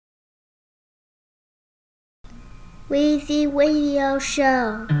Weezy Radio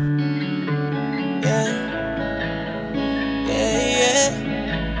Show.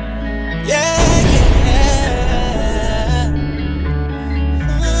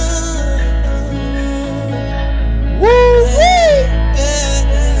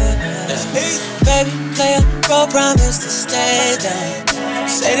 Baby, play a role, promise to stay down.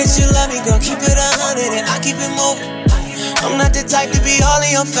 Say that you love me, girl, keep it 100 and I keep it moving. I'm not the type to be all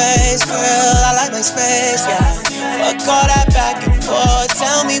in your face, girl, I like my space, yeah. Fuck all that back and forth,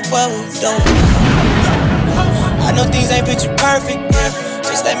 tell me what we're doing. I know things ain't picture perfect, yeah.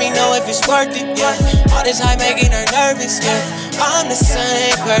 Just let me know if it's worth it, yeah. All this hype making her nervous, yeah. I'm the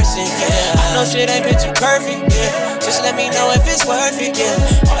same person, yeah. I know shit ain't picture perfect, yeah. Just let me know if it's worth it,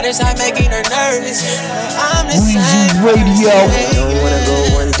 yeah. All this hype making her nervous, yeah. I'm the same Radio. person. Don't wanna go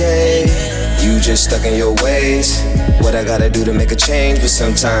one day, you just stuck in your ways. What I gotta do to make a change, but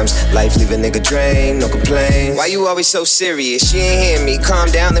sometimes life leave a nigga drained, no complaints. Why you always so serious? She ain't hearing me,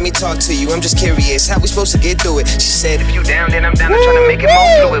 calm down, let me talk to you. I'm just curious, how we supposed to get through it? She said, if you down, then I'm down, I'm trying to make it more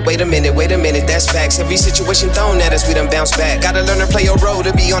fluid. Wait a minute, that's facts. Every situation thrown at us, we done bounce back. Gotta learn to play your role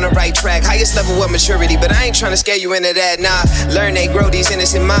to be on the right track. Highest level of maturity, but I ain't trying to scare you into that, nah. Learn they grow, these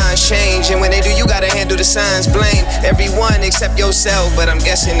innocent minds change. And when they do, you gotta handle the signs. Blame everyone except yourself, but I'm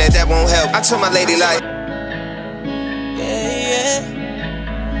guessing that won't help. I told my lady like,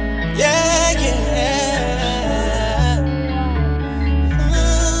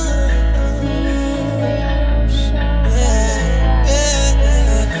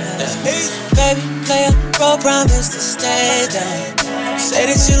 Baby, play a role, promise to stay down. Say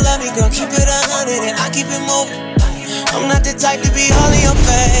that you love me, girl, keep it 100 and I keep it moving. I'm not the type to be all in your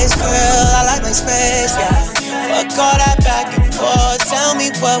face, girl, I like my space, yeah. Fuck all that back and forth, tell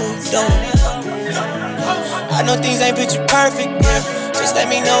me what we're doing. I know things ain't picture perfect, yeah. Just let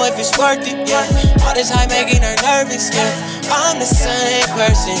me know if it's worth it, yeah. All this hype making her nervous, yeah. I'm the same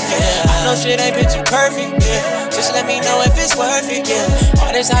person, yeah. I know shit ain't picture perfect, yeah. Just let me know if it's worth it, yeah.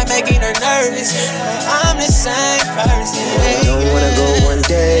 All this hype making her nervous, yeah. I'm the same person, yeah. don't wanna go one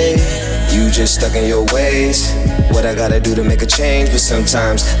day, you just stuck in your ways. What I gotta do to make a change, but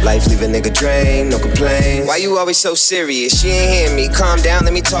sometimes life leave a nigga drained, no complaints. Why you always so serious? She ain't hearing me, calm down,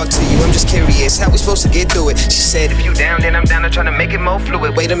 let me talk to you. I'm just curious, how we supposed to get through it? She said, if you down, then I'm down, I'm trying to make it more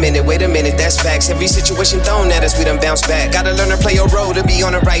fluid. Wait a minute, that's facts. Every situation thrown at us, we done bounce back. Gotta learn to play your role to be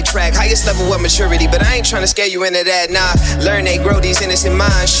on the right track. Highest level of maturity, but I ain't trying to scare you into that, nah. Learn they grow, these innocent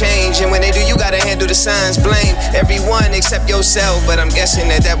minds change. And when they do, you gotta handle the signs. Blame everyone except yourself, but I'm guessing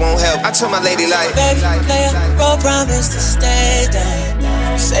that won't help. I told my lady like, baby, play a role, promise to stay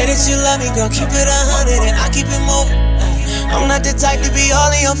down. Say that you love me, girl, keep it 100 and I keep it moving. I'm not the type to be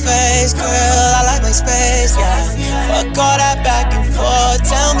all in your face, girl, I like my space, yeah. Fuck all that back and forth,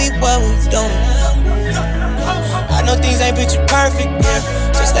 tell me what we're doing. I know things ain't picture perfect, yeah.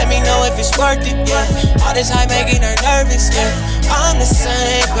 Just let me know if it's worth it, yeah. All this hype making her nervous, yeah. I'm the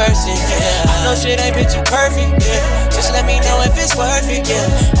same person, yeah. I know shit ain't picture perfect, yeah. Just let me know if it's worth it,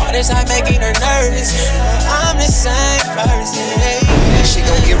 yeah. All this hype making her nervous, yeah. I'm the same person, yeah. She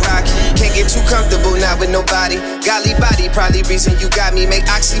gon' get rocky, can't get too comfortable now with nobody. Godly body, probably reason you got me. Make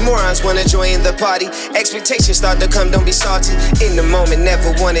oxymorons wanna join the party. Expectations start to come, don't be salty. In the moment,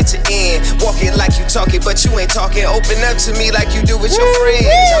 never want it to end. Walk it like you talk it, but you ain't talking. Open up to me like you do with your friends.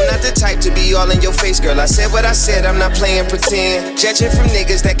 I'm not the type to be all in your face, girl. I said what I said, I'm not playing pretend. Judging from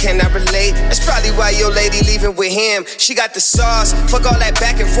niggas that cannot relate. That's probably why your lady leaving with him. She got the sauce, fuck all that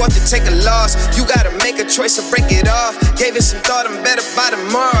back and forth to take a loss. You gotta make a choice or break it off. Gave it some thought, I'm better by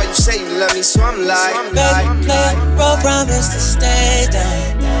tomorrow. You say you love me, so I'm like, baby, play a role, promise to stay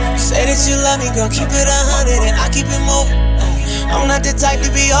down. Say that you love me, girl, keep it 100 and I keep it moving. I'm not the type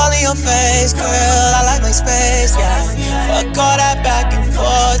to be all in your face, girl, I like my space, yeah. Fuck all that back and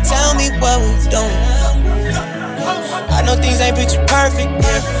forth, tell me what we're doing. I know things ain't picture perfect,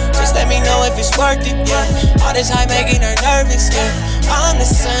 yeah. Just let me know if it's worth it, yeah. All this hype making her nervous, yeah. I'm the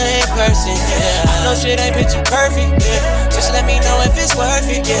same person, yeah. I know shit ain't picture perfect, yeah. Just let me know if it's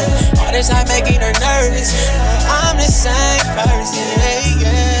worth it, yeah. All this hype making her nervous, yeah. I'm the same person,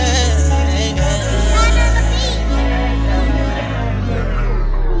 yeah.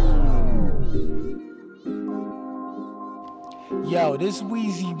 Yo, this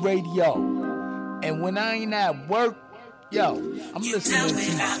Weezy Radio. And when I ain't at work, yo, I'm listening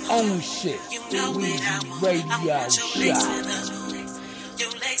to my own shit. Weezy Radio Show.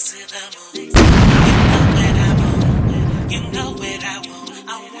 You know what I want. I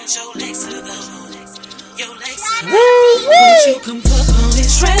want your legs to the moon. Your legs to the moon. Won't you come fuck on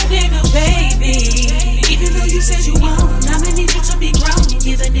this trap nigga, baby? Even though you said you won't, I'ma need you to be grown.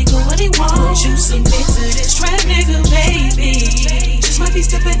 Give a nigga what he wants. You submit to this trap nigga,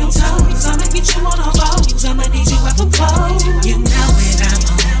 get you on our foes. I'ma need you up from clothes. You know what I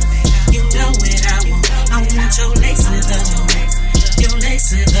want. You know what I want. I want your legs to the moon. Your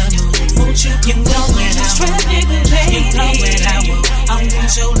legs to the moon. Won't you know what I want? You know what I want. I want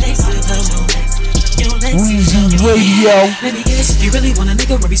your legs to the moon. Weezy Radio. Let me guess, you really want a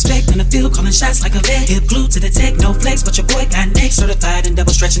nigga with respect in the field, calling shots like a vet. Hip glued to the tech, no flex, but your boy got neck certified and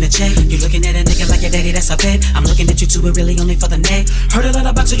double stretching the check. You looking at a nigga like your daddy, that's a bet. I'm looking at you too, but really only for the neck. Heard a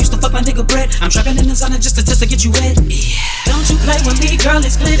lot about you used to fuck my nigga Brett. I'm trapping in the sauna just to test to get you wet. Yeah. Don't you play with me, girl,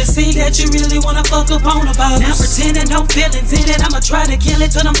 it's clear to see that you really wanna fuck up on a boss. Now pretending no feelings in it, I'ma try to kill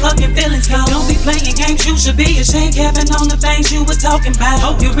it till them fucking feelings gone. Don't be playing games, you should be ashamed, having on the things you was talking about.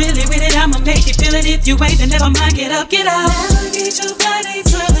 Hope you really with it, I'ma make you feel it. If you ain't, then never mind, get up, get out. Navigate your body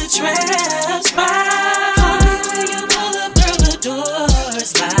to the trap spot. Call me when you pull up, girl, the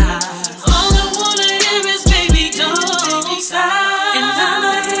door's locked. All I wanna hear is, baby, don't stop. And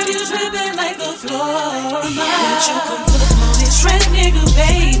I'ma have you dripping like the floor. Won't you come fuck on this trap, nigga,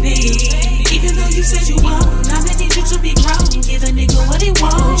 baby? Even though you said you won't, I'ma need you to be grown. Give a nigga what he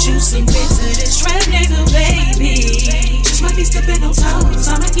wants. You submit to this trap, nigga, baby. Just might be stepping on toes.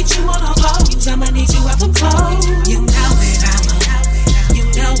 I'ma get you on our foes. I'ma need you out from clothes. You know what I want. You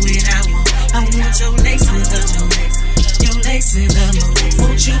know what I want. I want your legs to the moon. Your legs to the moon.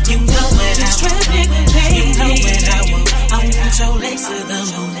 Won't you know what I want? You know what I want. I want your legs to the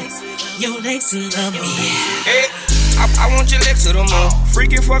moon. Your legs to the moon. Hey. I want your legs to the moon.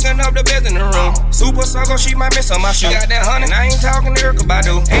 Freaking fucking up the beds in the room. Super sucker, she might miss on my shoe. Got that honey, I ain't talking to Erykah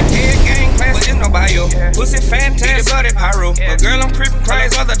Badu. Head gang class, but it's no bio. Pussy fantastic, bloody pyro. But girl, I'm creeping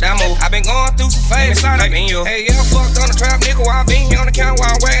crazy, other demo. I been going through some phase, inside of you. Hey, yeah, fucked on the trap, nigga, while I been here on the count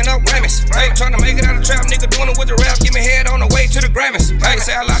while I'm weighing up Grammys. Hey, trying to make it out of the trap, nigga, doing it with the rap. Give me head on the way to the Grammys. Hey,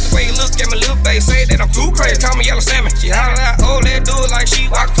 say I like the way you look at me, little babe. Say that I'm too crazy, call me yellow salmon. She holler out, oh, let do it like she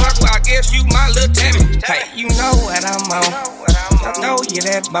walk clock. Well, I guess you my little Tammy. Hey, you know what I'm on. I know you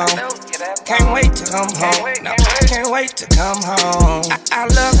that bone. Can't wait to come home. No, I can't wait to come home. I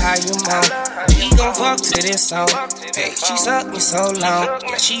love how you moan. We gon' fuck to this song. Hey, she sucked me so long.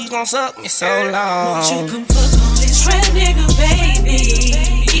 Yeah, she gon' suck me so long. Won't you come fuck on this trap, nigga, baby?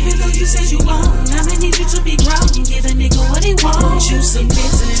 Even though you said you won't, I'ma need you to be grown. Give a nigga what he wants. You submit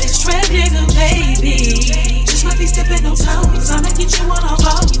to this trap, nigga, baby. Just might be stepping on toes. I'ma get you on our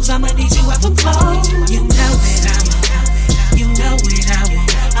foes. I'ma need you out from clothes. You know what I want. You know what I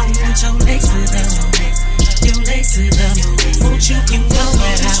want. I want your legs to the moon. Your legs to the moon. Won't you know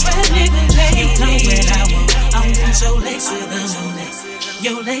what I want? You know what I want. I want your legs to the moon.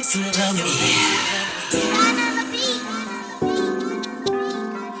 Your legs to the moon.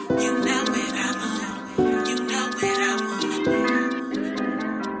 You know what I want. You know what I want.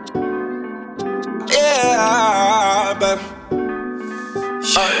 Yeah, baby.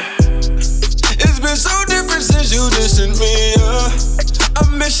 It's been so different since you dissing me, I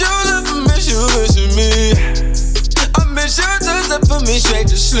miss your love, I miss you missing me. I miss your touch that put me straight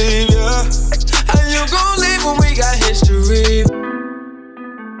to sleep, yeah. How you gon' leave when we got history?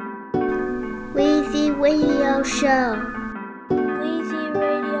 Weezy Radio Show. Weezy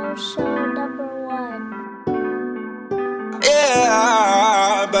Radio Show #1.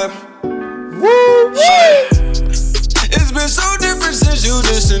 Yeah, baby. Woo! It's been so different since you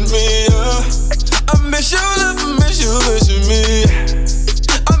dissing me, I miss your love, I miss you missing me.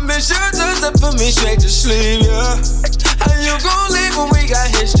 I miss your touch that put me straight to sleep, yeah. How you gon' leave when we got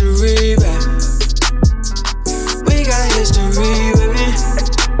history, baby? We got history, baby.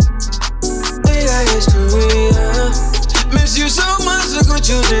 We got history, yeah. Miss you so much, look what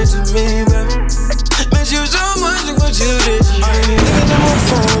you did to me, baby. Miss you so much, look what you did to me. I ain't looking at my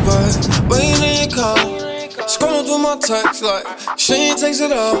phone, but waiting in your car. Scrolling through my text like she ain't text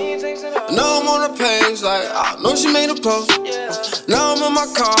it all. Now I'm on the page like I know she made a post. Now I'm in my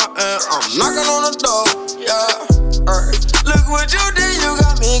car and I'm knocking on the door. Yeah, look what you did, you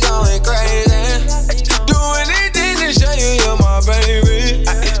got me going crazy. Do anything to show you you're my baby.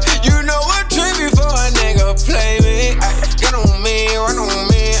 You know what trip before a nigga play me. Get on me, run on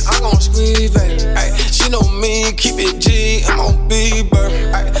me, I'm gon' squeeze, baby. She know me, keep it G, I'm on B-Bird.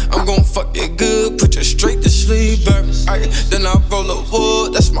 I'm gon' fuck you good, put you straight to sleep, baby. Then I roll a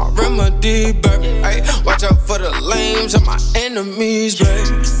wood, that's my remedy, baby. Watch out for the lames and my enemies,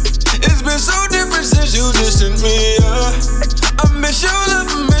 baby. It's been so different since you dissing me, I miss your love,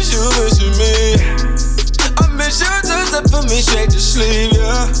 I miss you missing me. I miss your touch that put me straight to sleep,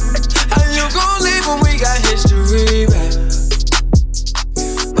 yeah. How you gon' leave when we got history, baby?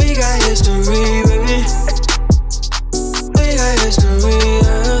 We got history, baby. We got history,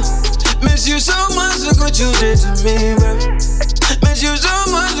 yeah. Miss you so much, look what you did to me, baby. Miss you so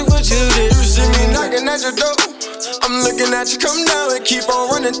much, look what you did to me. at your door. I'm looking at you come down and keep on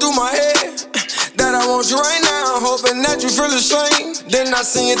running through my head. That I want you right now, hoping that you feel the same. Then I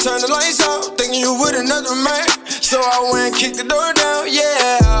see you turn the lights out, thinking you with another man. So I went and kicked the door down,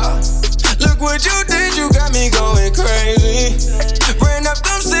 yeah. Look what you did, you got me going crazy. Ran up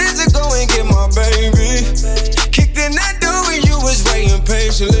them stairs to go and get my baby. Kicked in that door and you was waiting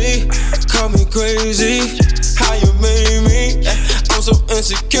patiently. Call me crazy, how you made me. I'm so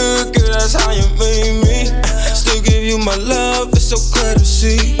insecure, girl, that's how you made me. Still give you my love, it's so clear to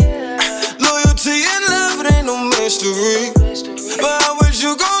see. Loyalty and love, it ain't no mystery. But I wish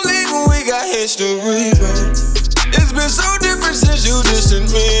you gon' leave when we got history, babe. It's been so different since you dissed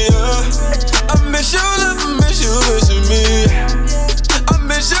me, I miss your love, I miss you missing me. I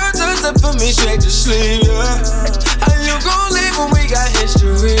miss your touch that put me straight to sleep, How you gon' leave when we got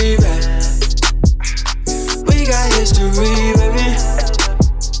history, babe? We got history, baby.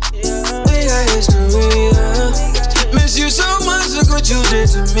 We got history, Miss you so much, look what you did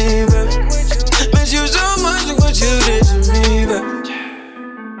to me, baby. Miss you so much, look what you did to me, baby.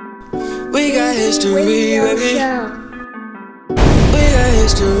 We got history, baby. We got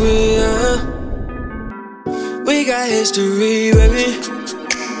history, We got history, baby.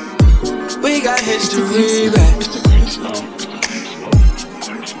 We got history, baby.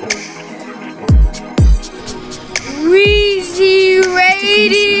 Weezy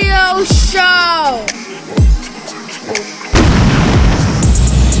Radio Show.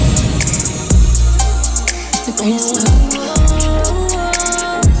 It's the greatest love.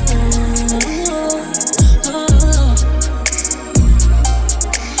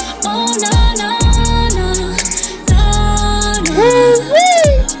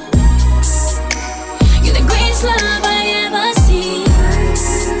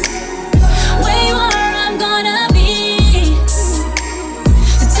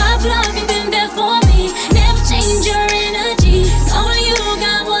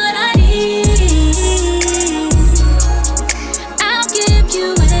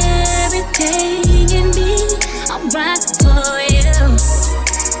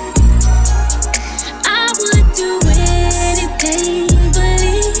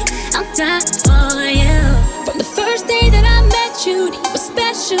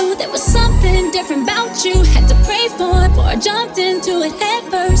 There was something different about you. Had to pray for it before I jumped into it head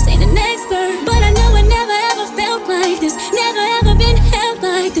first. Ain't an expert, but I know I never ever felt like this. Never ever been held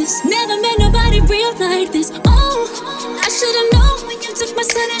like this. Never met nobody real like this. Oh, I should've known when you took my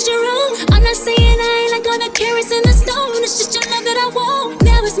son as your own. I'm not saying I ain't like all the carrots in the stone. It's just your love that I want.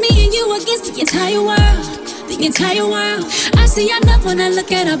 Now it's me and you against the entire world. The entire world. I see enough when I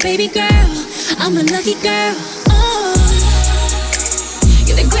look at a baby girl. I'm a lucky girl. Oh,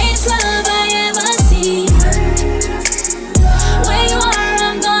 you're the greatest love I ever see. Where you are,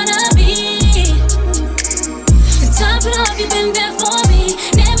 I'm gonna be. The top it off, you've been there for me.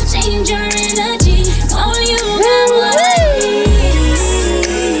 Never change your energy. Only you got what I need.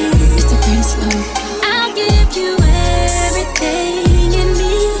 It's the greatest love. I'll give you everything in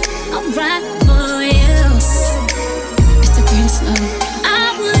me. I'm right for you. It's the greatest love.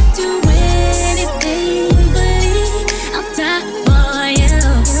 I would do anything, believe I'll die for you.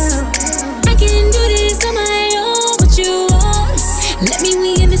 I can do this on my own, but you won't. Let me, we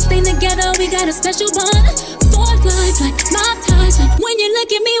in this thing together, we got a special bond. Fourth life, like my ties, like when you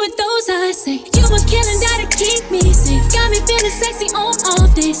look at me with those eyes, say you a killing that to keep me safe. Got me feeling sexy on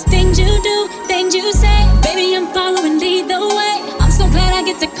off days. Things you do, things you say, baby I'm following, lead the way. I'm so glad I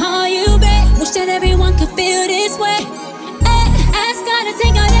get to call you babe. Wish that everyone could feel this way. Ask God to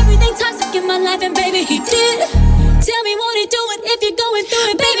take out everything toxic in my life, and baby, He did. Tell me won't He do it if you're going through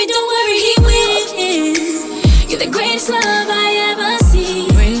it, baby, don't worry, He will. You're the greatest love I ever see.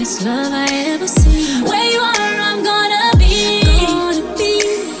 Greatest love I ever seen. Where you are, I'm gonna be.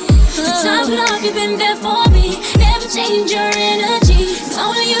 The top it off, you've been there for me. Never change your energy.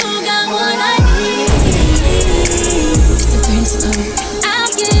 Only you got what I need. It's the greatest love.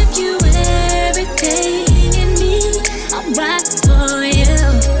 I'll give you everything in me. I'm right for you.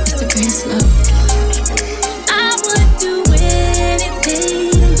 It's the greatest love. I would do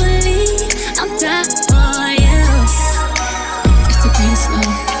anything, believe I'll die for you. It's the greatest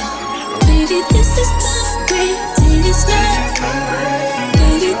love. Baby, this is the greatest love.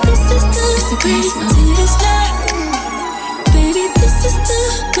 Baby, this is the greatest love. Baby, this is the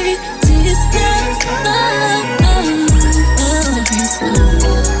greatest love. It's the greatest love.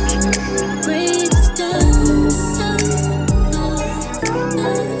 Greatest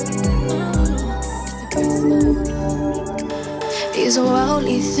These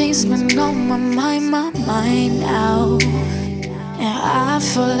worldly things been on my mind now. And I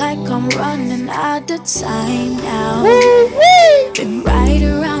feel like I'm running out of time now. Been right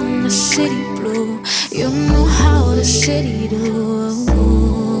around the city blue. You know how the city do.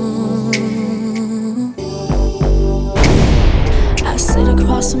 I sit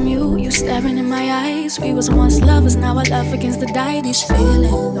across from you, you staring in my eyes. We was once lovers, now our love against the die. These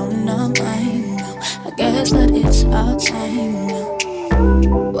feelings on our mind now. I guess that it's our time now.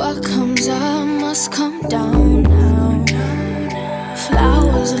 What comes up must come down now.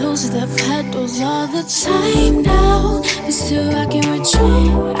 Flowers lose their petals all the time now. But still rocking with you.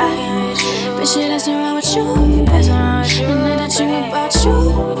 Bitch, it that's around with you. And then I dream about you,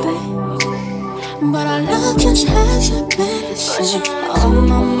 babe. But our love just hasn't been the same. On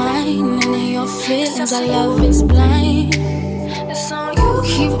my mind and in your feelings, our love is blind. You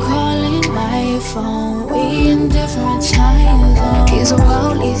keep calling my phone. We in different time zones. These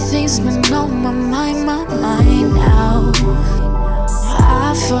worldly things been on my mind now.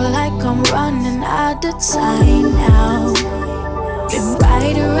 I feel like I'm running out of time now. Been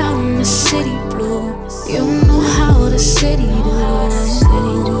right around the city blue. You know how the city do.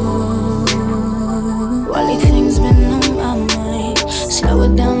 Worldly things been on my mind. Slow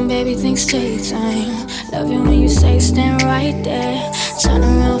it down, baby, things take time. Love you when you say stand right there. Turn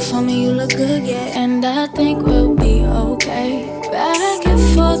around for me, you look good, yeah. And I think we'll be okay. Back and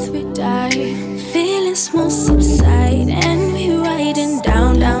forth we die. Feelings won't subside. And we riding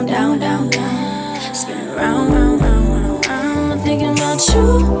down. Spinning round. Thinking about you.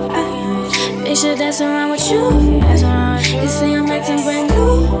 They should dance around with you. You say I'm acting brand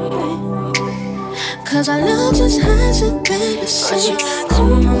new. Cause our love just hasn't been the same.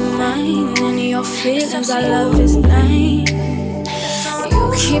 On my mind and your feelings, our love is blind.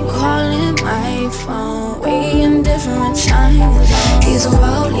 You keep calling my phone. We in different time zones. These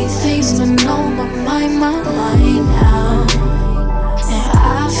worldly things been on my mind now. And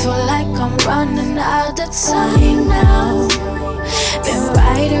I feel like I'm running out of time now. Been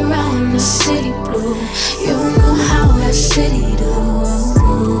right around the city blue. You know how that city do.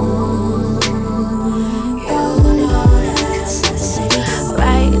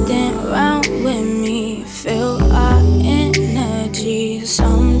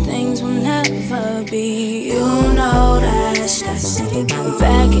 Some things will never be. You know that's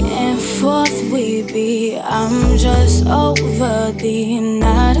back and forth we be. I'm just over the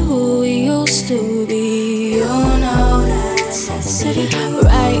not who we used to be. You know that's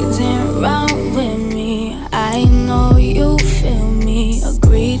riding round with me. I know you feel me.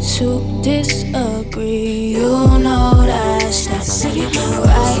 Agree to disagree. You know that's riding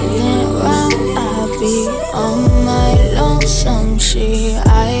round. I'll be on my lonesome shit.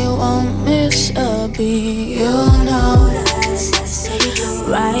 I won't miss a beat. You know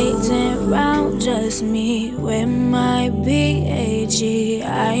riding round just me with my BAG.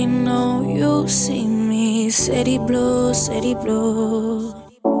 I know you see me. City blue, city blue.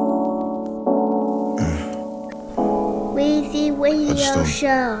 Weezy Radio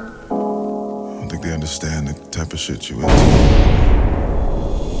Show. I don't think they understand the type of shit you into.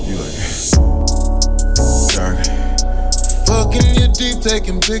 You like it. Dirty. Fucking you deep,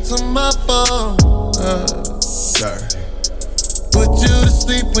 taking pics on my phone. Dirty. Put you to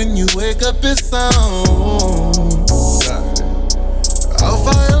sleep when you wake up, it's on. Dirty. I'll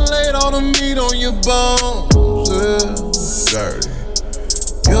violate all the meat on your bones. Dirty.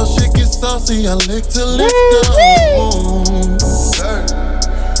 Your shit gets saucy, I lick till it's gone. Dirty.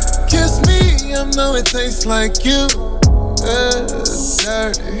 Kiss me, I know it tastes like you.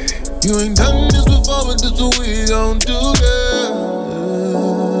 Dirty. You ain't done this before, but this is what we gon' do,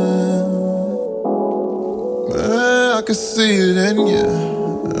 Man, I can see it in ya.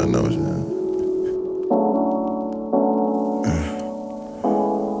 I know it.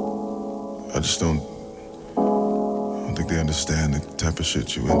 I just don't think they understand the type of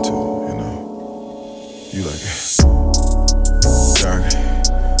shit you into, you know. You like it. Dirty.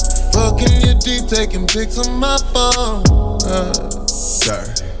 Fucking you deep, taking pics on my phone.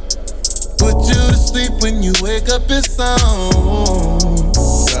 Dirty. Put you to sleep when you wake up, it's on.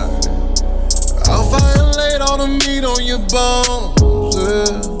 Dirty. I'll violate all the meat on your bones.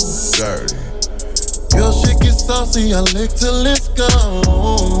 Dirty. Your shit gets saucy, I lick till it's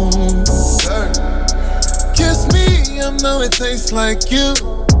gone. Dirty. Kiss me, I know it tastes like you.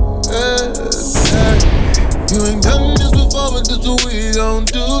 Dirty. You ain't done this before, but this is what we gon'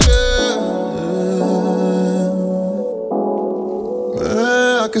 do,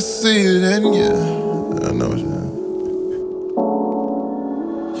 Man, I can see it in ya. I know it.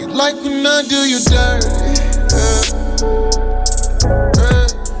 You like when I do you dirty.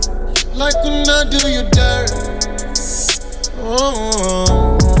 You like when I do you dirty.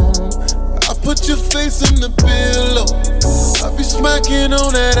 I put your face in the pillow. I be smacking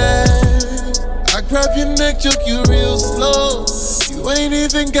on that ass. I grab your neck, choke you real slow. You ain't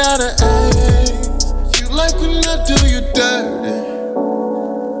even gotta ask. You like when I do you dirty.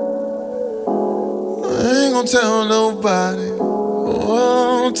 I ain't gon' tell nobody.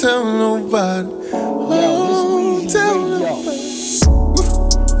 Oh, don't tell nobody. Oh, don't tell nobody.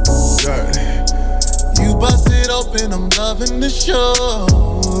 Dirty. You bust it open, I'm loving the show.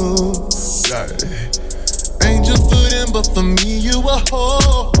 Dirty. Angel footing, but for me you a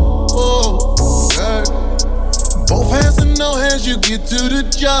hoe. Dirty. Both hands and no hands, you get to the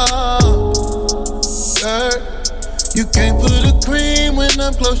job. Dirty. You can't put a cream when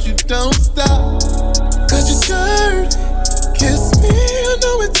I'm close, you don't stop. Cause you're dirty. Kiss me, I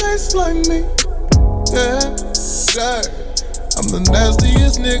know it tastes like me. Yeah, dirty. I'm the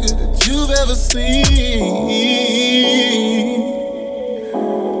nastiest nigga that you've ever seen.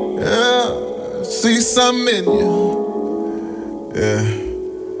 Yeah, see something in you. Yeah.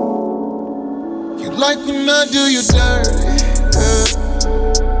 You like when I do you dirty. Yeah.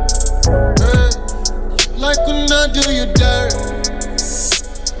 Yeah. You like when I do you dirty.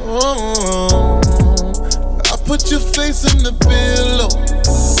 Oh. Put your face in the pillow.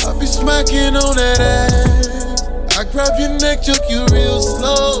 I be smacking on that ass. I grab your neck, choke you real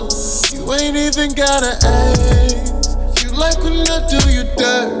slow. You ain't even gotta ask. You like when I do you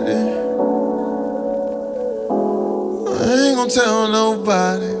dirty. I ain't gon' tell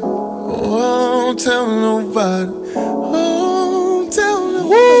nobody. Oh, don't tell nobody. Oh, don't tell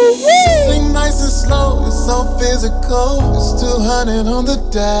nobody. Sing nice and slow, it's so physical. It's 200 on the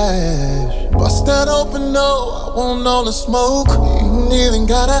dash. Bust that open, no, I want all the smoke. You ain't even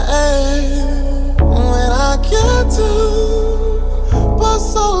gotta ask. When I get to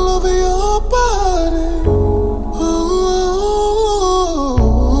bust all over your body. Ooh,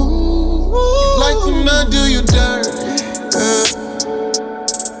 you like when I do you dirty.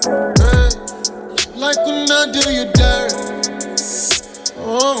 You like when I do you dirty.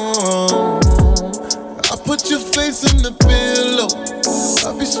 Oh, I put your face in the pillow.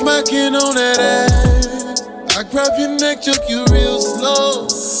 I be smacking on that ass. I grab your neck, choke you real slow.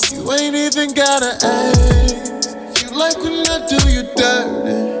 You ain't even gotta ask. You like when I do you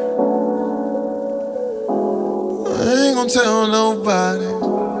dirty. I ain't gon' tell nobody.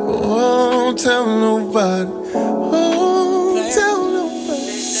 Oh, don't tell nobody. Oh, don't tell nobody.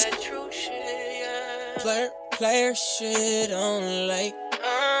 It's that true shit, yeah. Player shit on like.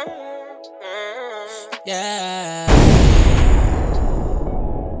 Yeah.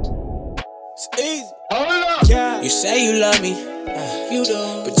 Easy. Yeah. You say you love me, you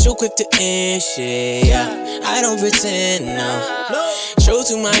do, but you quick to end shit. Yeah, I don't pretend, no. True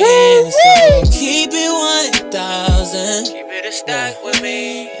to my end, so keep it 1,000. Keep it a stack with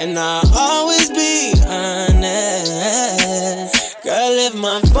me, and I'll always be honest. Girl, if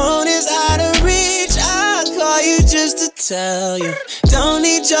my phone is out of reach, I'll call you just to tell you. Don't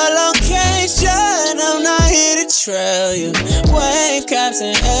need your location, I'm not here to trail you. Wave caps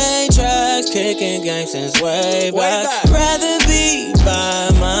and A-tracks, kicking game since way back. Rather be by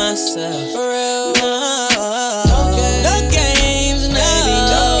myself. For real, no games, no. Baby,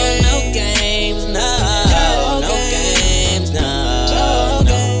 no games, no.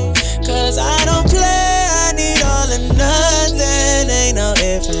 Cause I don't play, I need all or nothing. Ain't no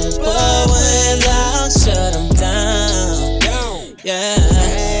ifs, ands, but when I'll shut them down. Yeah.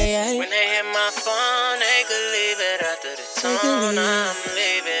 When they hit my phone, they could leave it after the tone. I'm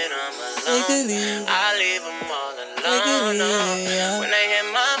leaving them alone. I leave them all alone. When they hit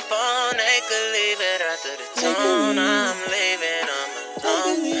my phone, they could leave it after the tone. I'm leaving them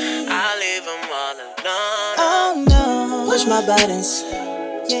alone. I leave them all alone. Oh no, push my buttons.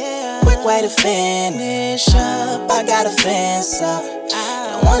 Yeah, quick way to finish up. I got a fence up.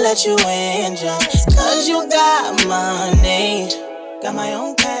 Don't wanna let you in just cause you got money. Got my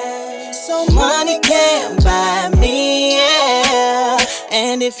own cash, so money can't buy me, yeah.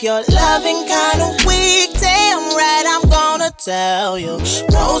 And if you're loving kinda weak, damn right I'm gonna tell you.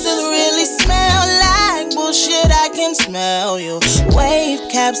 Roses really smell like bullshit, I can smell you. Wave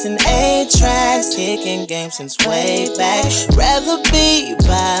caps and A-tracks, kicking games since way back. Rather be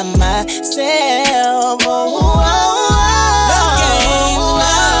by myself. No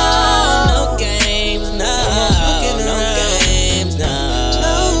games, no.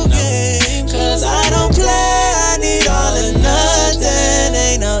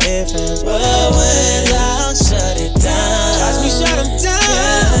 But when I'll shut it down, watch me shut them down.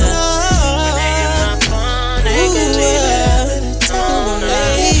 Yeah. When they hit my phone, they can leave it.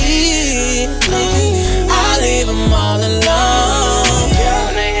 I leave them all alone.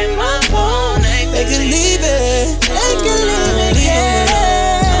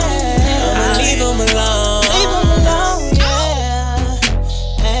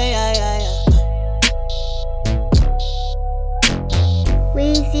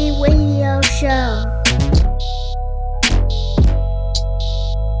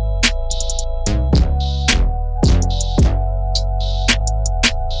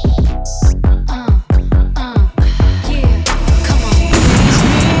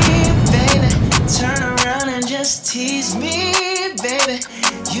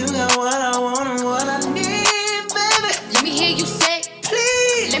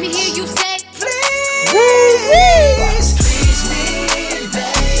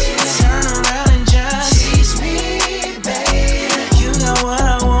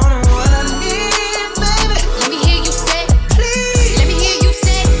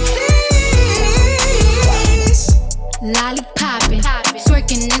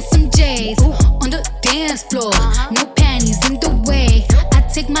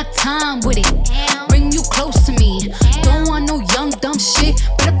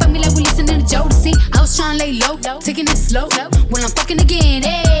 on lay low, taking it slow. When I'm fucking again,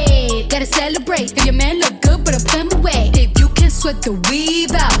 hey, gotta celebrate. If your man look good, but I put him away. If you can sweat the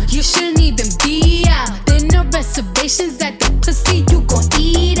weave out, you shouldn't even be out. There no reservations at the pussy, you gon'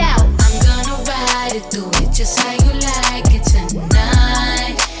 eat out. I'm gonna ride it, do it just how you like it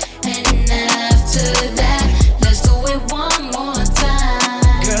tonight. And after that, let's do it one more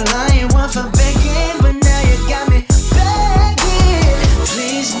time. Girl, I ain't one for begging, but now you got me begging.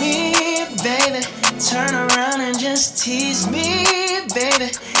 Please me, baby. Turn around and just tease me,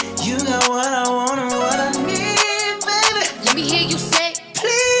 baby. You got what I want and what I need, baby. Let me hear you say,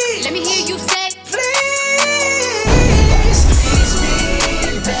 please. Let me hear you say, please. Tease me,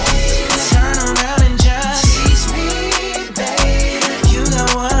 baby. Turn around and just tease me, baby. You got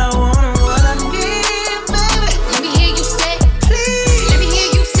what I want and what I need, baby. Let me hear you say, please. Let me hear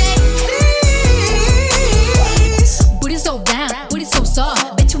you say, please. Booty so round, booty so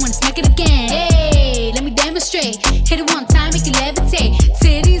soft. Bet you wanna smack it again. Hey, let me demonstrate. Hit it one time, make it levitate.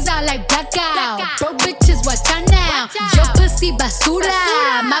 Titties are like blackout. Bro, bitches, watch out now. Your pussy basura,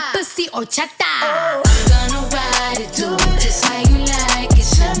 my pussy horchata. I'm gonna ride it, do it just how you like it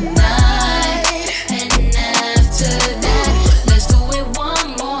tonight. And after that, let's do it one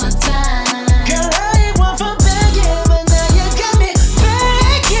more time. Girl, I ain't one for begging, but now you got me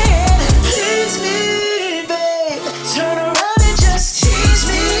begging. Please me, babe. Turn around and just tease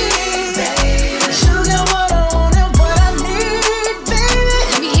me, babe. You got what I want and what I need, baby.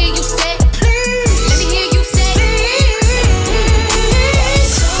 Let me hear you say, please. Let me hear you say, please.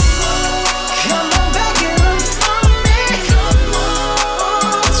 Come on back and run for me. Come on,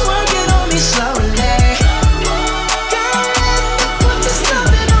 twerk it on me slowly. Girl, let me put this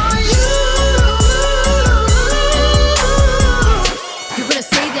loving on you. You better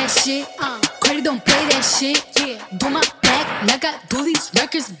say that shit. Credit don't play that shit. Do my back like I do these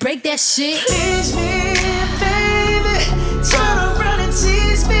records, break that shit. Tease me, baby. Turn around and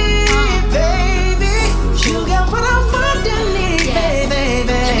tease me, baby. You got what I want and need,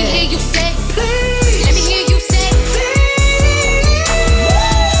 baby. Let me hear you say, please. Let me hear you say, please.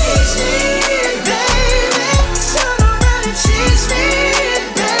 Tease me, baby. Turn around and tease me,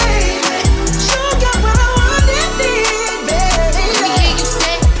 baby. You got what I want and need, baby. Let me hear you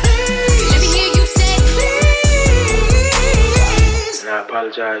say, please. Let me hear you say, please. And I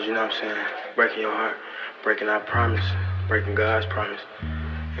apologize, you know what I'm saying? Breaking your heart, breaking our promise, breaking God's promise,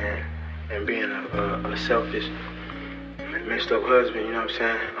 and being a selfish, messed up husband, you know what I'm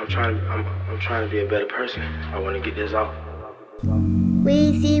saying? I'm trying to be a better person. I want to get this off.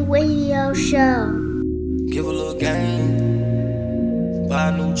 Weezy Radio Show. Give a little game, buy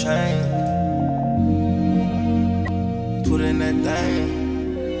a new chain, put in that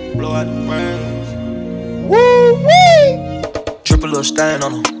thing, blow out the brains. Woo-wee! Drip a little stain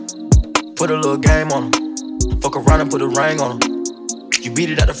on them, put a little game on them. Fuck around and put a ring on them. You beat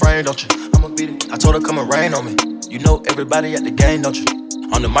it out the frame, don't you? I'ma beat it. I told her come and rain on me. You know everybody at the game, don't you?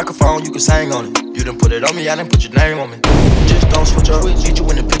 On the microphone, you can sing on it. You done put it on me, I done put your name on me. Just don't switch up, get you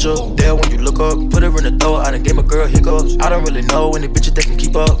in the picture. There when you look up, put her in the door. I done gave my girl hiccups. I don't really know any bitches that can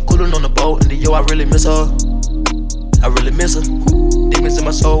keep up. Coolin' on the boat, and the yo, I really miss her. I really miss her. Demons in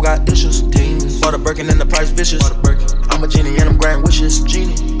my soul got issues. Water breaking and the price vicious. I'm a genie and I'm granting wishes.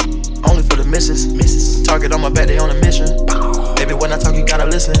 Genie. Only for the misses. Target on my back, they on a mission. Baby, when I talk, you gotta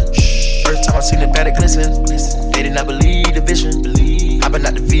listen. First time I seen the paddock glisten. They did not believe the vision. I been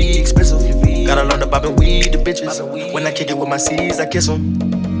out the V expensive. Gotta learn to bob and weed the bitches. When I kick it with my C's, I kiss them.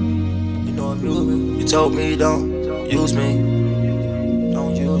 You know I'm moving. You told me don't use me.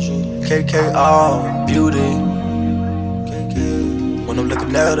 Don't use you. KKR, beauty. When I'm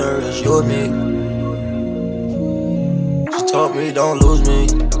looking at her, it's you and me. She told me don't lose me.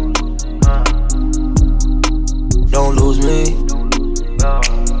 Don't lose me.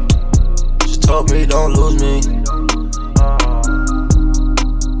 She told me don't lose me.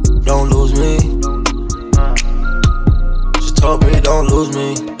 Don't lose me. She told me don't lose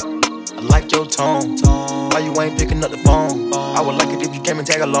me. I like your tone. Why you ain't picking up the phone? I would like it if you came and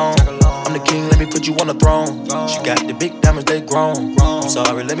tag along. I'm the king, let me put you on the throne. She got the big diamonds, they grown. I'm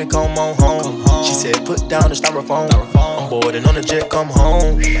sorry, let me come on home. She said put down the styrofoam. I'm bored and on the jet, come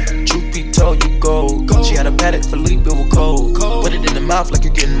home. Truth be told, you go. She had a paddock, Philippe, it was cold. Put it in the mouth like you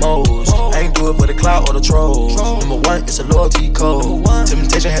getting moles. I ain't do it for the clout or the trolls. Number one, it's a loyalty code.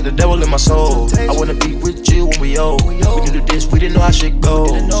 Temptation had the devil in my soul. I wanna be with you when we old. We knew the this, we didn't know how shit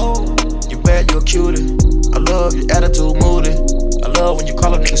goes. You bad, you a cutie. I love your attitude, moody. I love when you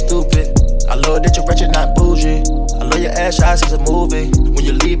call a nigga stupid. I love that you're wretched, not bougie. I love your ass shots, it's a movie. When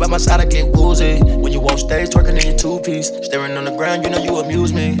you leave by my side, I get woozy. When you on stage, twerking in your two-piece. Staring on the ground, you know you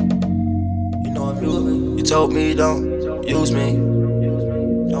amuse me. You know I'm You told me don't use me.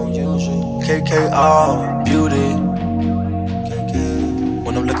 Don't use you. KKR, beauty.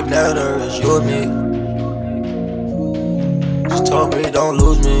 When I'm looking at her, it's you and me. She told me don't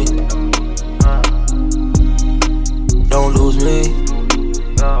lose me. Don't lose me.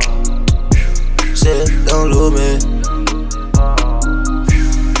 Said don't lose me.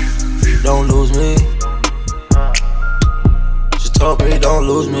 Don't lose me. She told me don't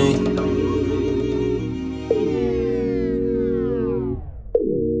lose me.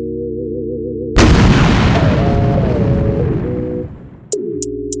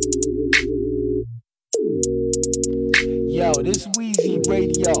 Yo, this Weezy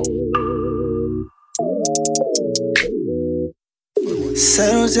Radio.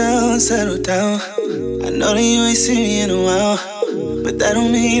 Settle down, settle down. I know that you ain't seen me in a while, but that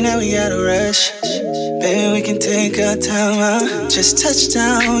don't mean that we gotta rush. Baby, we can take our time out. Just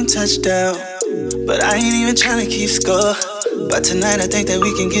touchdown, touchdown. But I ain't even tryna keep score. But tonight I think that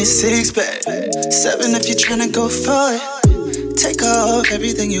we can get 6 back. 7 if you're tryna go for it. Take off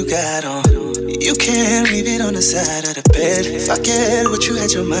everything you got on. You can't leave it on the side of the bed. Forget what you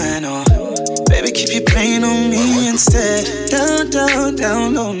had your mind on. Baby, keep your pain on me instead. Down, down,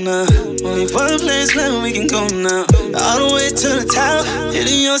 down low now. Only one place left, we can go now. All the way to the top,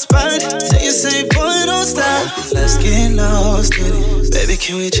 hitting your spot. Say you say, boy, don't stop. Let's get lost in it. Baby,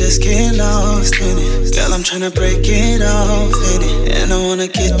 can we just get lost in it? Girl, I'm tryna break it off in it. And I wanna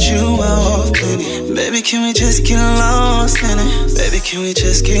get you off in it. Baby, can we just get lost in it? Baby, can we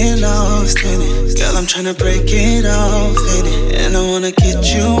just get lost in it? Girl, I'm tryna break it off in it. And I wanna get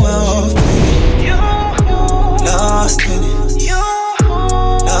you off in it. Lost in it.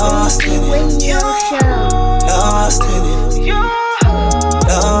 Lost in it. Lost in it.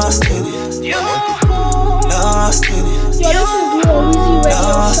 Lost in it. Lost in it. Yo, this is Duo Weezy Radio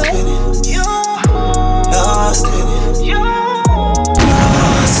Lost Show. in it. Lost in it.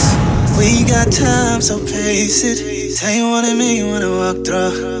 Lost. We got time, so pace it. Tell you what I mean when I walk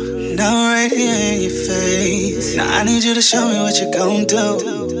through. Now right here in your face. Now I need you to show me what you gon'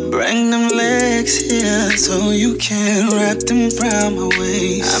 do. Bring them legs here so you can wrap them round my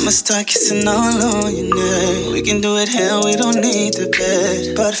waist. I'ma start kissing all on your neck. We can do it here, we don't need the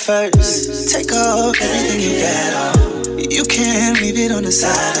bed. But first, take off everything you got on. You can't leave it on the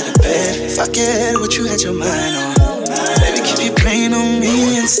side of the bed. Forget what you had your mind on. Baby, keep your pain on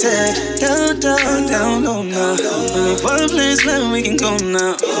me instead. Down, down, down low now. Only one place left, we can go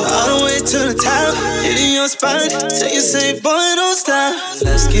now. All the way to the top, hitting your spot. Say you say, boy, don't stop.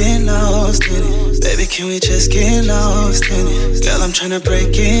 Let's get lost in it. Baby, can we just get lost in it? Girl, I'm tryna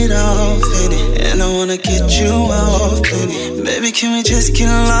break it off in it. And I wanna get you off in it. Baby, can we just get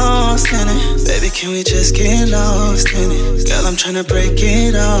lost in it? Baby, can we just get lost in it? Girl, I'm tryna break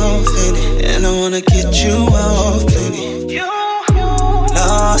it off in it. And I wanna get you off in it.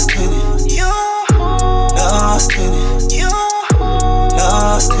 Lost in it. Lost in it.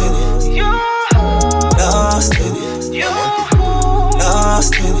 Lost in it. Lost in it.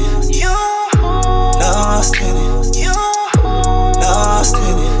 Lost in it. Lost in it. Lost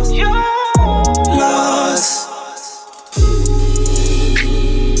in it. Lost.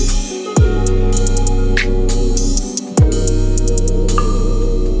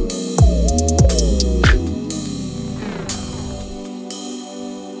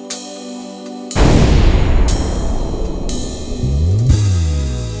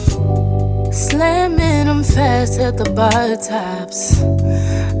 Slamming them fast at the bar tops.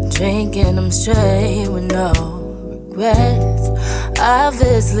 Drinking them straight with no regrets.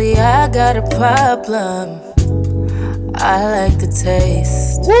 Obviously, I got a problem. I like the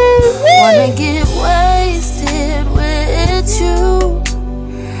taste. Wanna get wasted with you.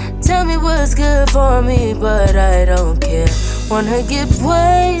 Tell me what's good for me, but I don't care. Wanna get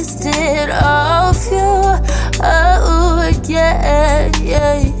wasted off you. Oh, yeah,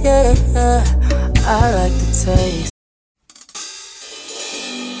 yeah, yeah. I like the taste.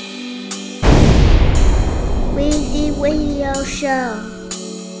 Weezy Radio Show.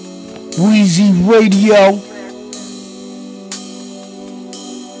 Weezy Radio.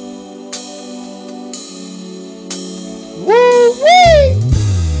 Woo-wee!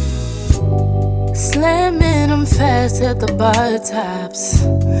 Slamming them fast at the bar tops.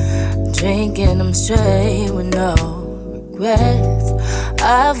 Drinking them straight with no regrets.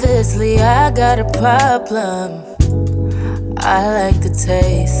 Obviously, I got a problem. I like the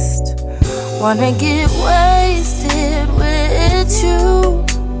taste. Wanna get wasted with you.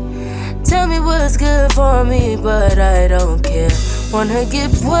 Tell me what's good for me, but I don't care. Wanna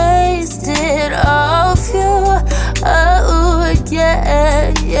get wasted off you. Oh,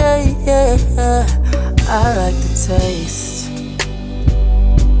 yeah, yeah, yeah. taste.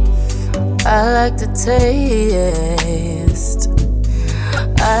 I like the taste.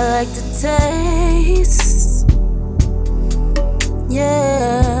 I like the taste.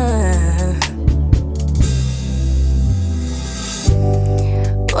 Yeah.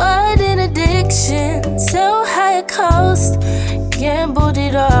 What an addiction, so high a cost. Gambled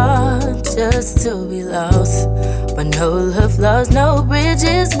it all just to be lost. But no love lost, no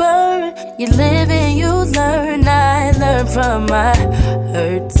bridges burned. You live and you learn. I learned from my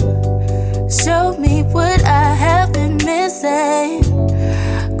hurts. Show me what I have been missing.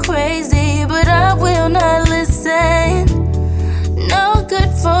 Crazy, but I will not listen. No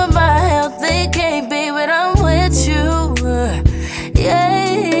good for my health, they can't be when I'm with you.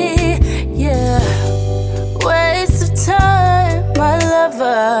 Yeah, yeah. Waste of time, my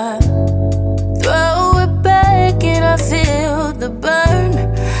lover. Throw it back and I feel the burn.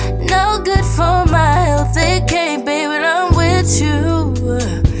 No good for my health, it can't be when I'm with you.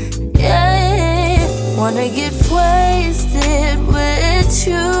 Yeah, wanna get wasted with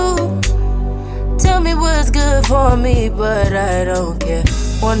you. Tell me what's good for me, but I don't care.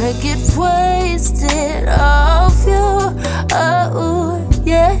 Wanna get wasted off you. Oh,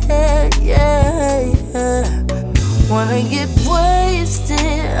 yeah, yeah, yeah. Wanna get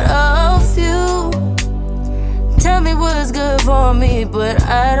wasted off you. Tell me what's good for me, but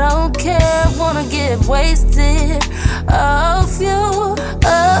I don't care. Wanna get wasted off you.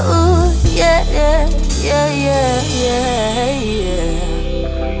 Oh, yeah, yeah, yeah, yeah, yeah, yeah.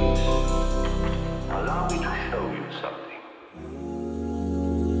 Allow me to show you something.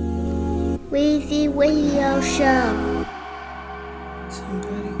 Weezy Radio Show.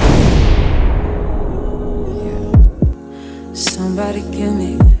 Somebody give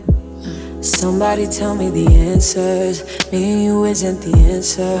me, somebody tell me the answers. Me and you isn't the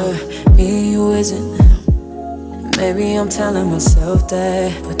answer. Me and you isn't. Maybe I'm telling myself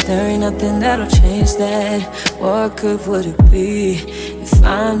that, but there ain't nothing that'll change that. What good would it be if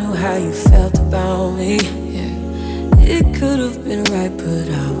I knew how you felt about me? Yeah. It could have been right, but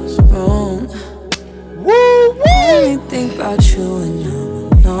I was wrong. Only think about you and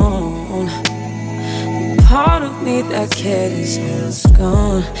I'm alone. Part of me that cared is almost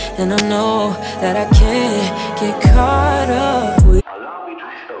gone, and I know that I can't get caught up with. Allow me to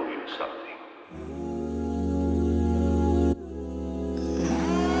show you something.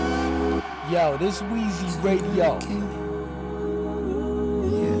 Yo, this Weezy Radio.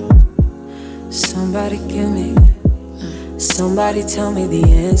 Somebody give me, somebody tell me the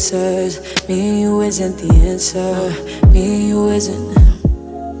answers. Me and you isn't the answer. Me and you isn't.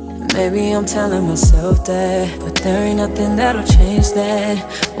 Maybe I'm telling myself that, but there ain't nothing that'll change that.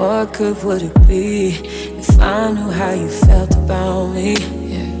 What good would it be if I knew how you felt about me?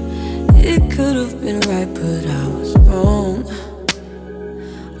 Yeah. It could have been right, but I was wrong.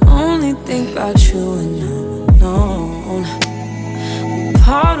 Only think about you and I'm alone.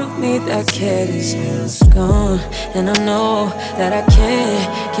 Part of me that cared is almost gone, and I know that I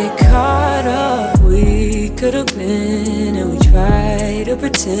can't get caught up. We could have been, and we try to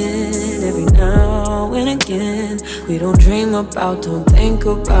pretend every now and again. We don't dream about, don't think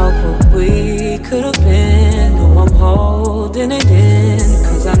about what we could have been. No, I'm holding it in,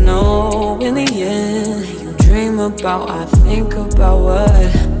 cause I know in the end, you dream about, I think about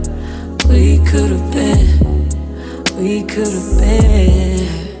what we could have been. We could have been,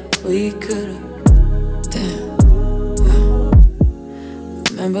 we could have. Damn.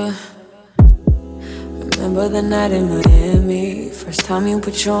 Remember the night in Miami. First time you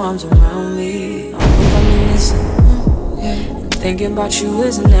put your arms around me. I'm reminiscing, and thinking about you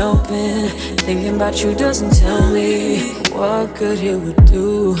isn't helping. Thinking about you doesn't tell me what good it would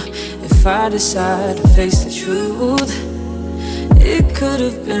do if I decide to face the truth. It could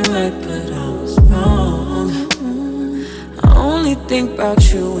have been right, but I was wrong. I only think about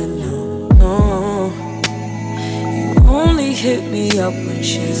you and no. You only hit me up when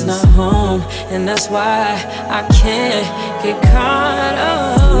she's not home, and that's why I can't get caught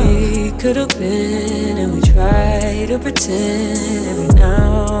up. We could have been, and we try to pretend every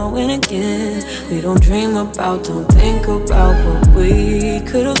now and again. We don't dream about, don't think about what we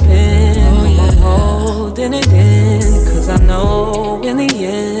could have been. I'm holding it in, cause I know in the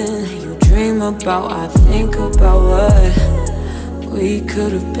end, you dream about, I think about what we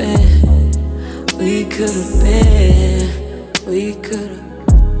could have been. We could have been. We could have.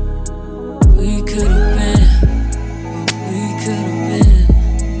 We could have been. We could have been.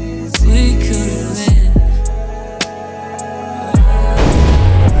 We could have been.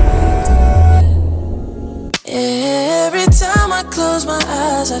 Every time I close my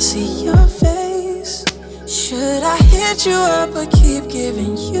eyes, I see your face. Should I hit you up or keep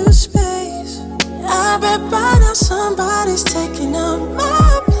giving you space? I bet by now somebody's taking up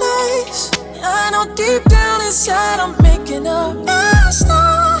my place. I know deep down inside I'm making a mistake.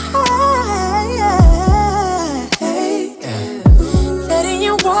 Letting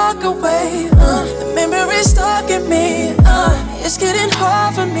you walk away, the memory's stuck in me. It's getting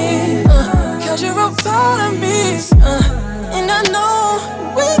hard for me, cause you're a part of me. And I know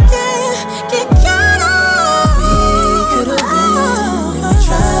we can get caught up. We could've been, and we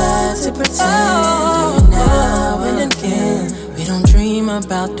tried to pretend every now and again. We don't dream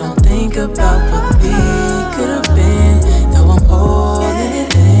about, don't think about what we could've been. Though I'm holding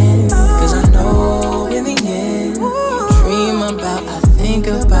it in, cause I know in the end, you dream about, I think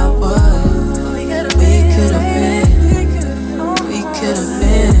about what we could've been. We could've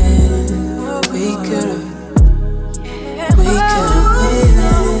been, we could've been,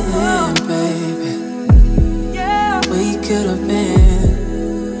 baby. We could've been.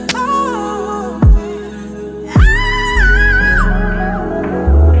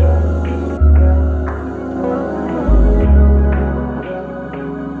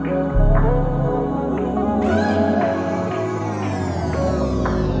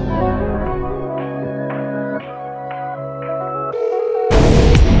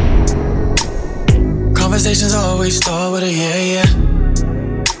 Conversations always start with a yeah.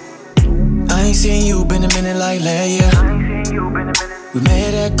 I ain't seen you, been a minute like last year. We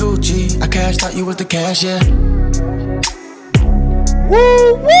made that Gucci, I cashed out, you was the cashier.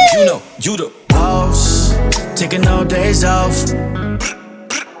 You know, you the boss, taking all days off.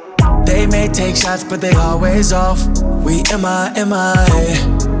 They may take shots, but they always off. We MIA.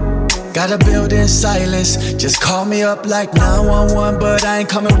 Gotta build in silence. Just call me up like 911, but I ain't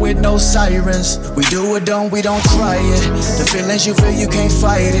coming with no sirens. We do it, we don't try it. The feelings you feel, you can't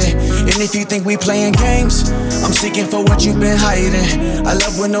fight it. And if you think we playing games, I'm seeking for what you've been hiding. I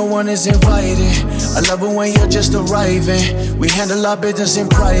love when no one is invited. I love it when you're just arriving. We handle our business in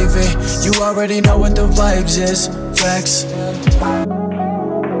private. You already know what the vibes is. Facts.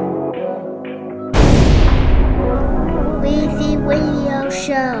 Weezy Radio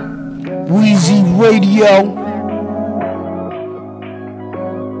Show. Weezy Radio.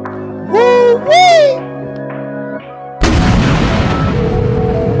 Woo-wee!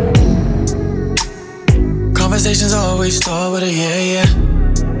 Conversations always start with a yeah.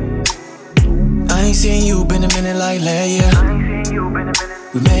 I ain't seen you, been a minute like last year.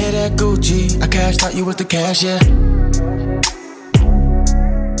 We made that Gucci, I cashed out, you was the cashier.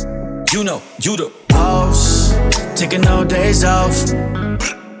 You know, you the boss, taking all days off.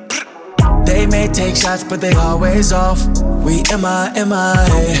 They may take shots, but they always off. We MIA.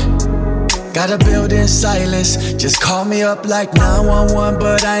 Gotta build in silence. Just call me up like 911,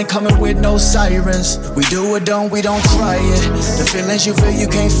 but I ain't coming with no sirens. We do it, we don't try it. The feelings you feel, you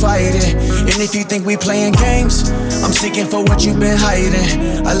can't fight it. And if you think we playing games, I'm seeking for what you've been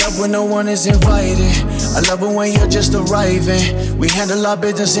hiding. I love when no one is invited. I love it when you're just arriving. We handle our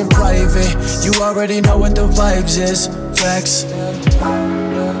business in private. You already know what the vibes is. Facts.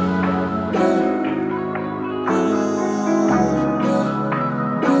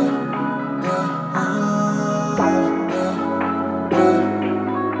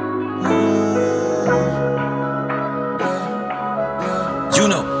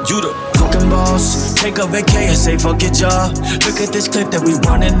 Take a vacation, say fuck your job. Look at this clip that we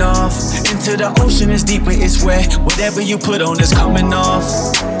running off. Into the ocean, it's deeper, it's wet. Whatever you put on is coming off.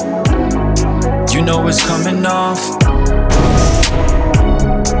 You know it's coming off.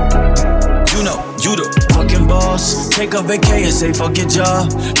 You know, you the fucking boss. Take a vacation, say fuck your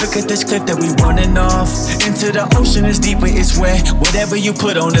job. Look at this clip that we running off. Into the ocean, it's deeper, it's wet. Whatever you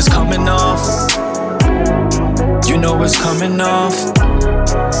put on is coming off. You know it's coming off.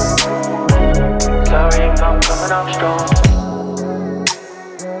 Sorry if I'm coming off strong.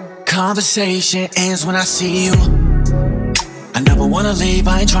 Conversation ends when I see you. I never wanna leave,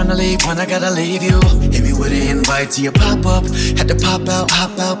 I ain't tryna leave when I gotta leave you. Hit me with an invite to your pop-up. Had to pop out,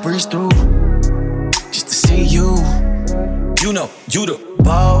 hop out, breeze through. Just to see you. You know, you the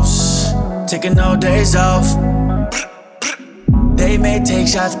boss. Taking all days off. They may take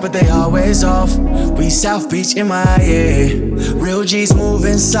shots, but they always off. We South Beach MIA. Real G's move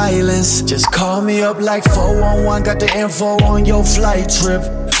in silence. Just call me up like 411. Got the info on your flight trip.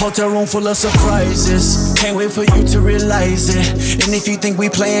 Hotel room full of surprises. Can't wait for you to realize it. And if you think we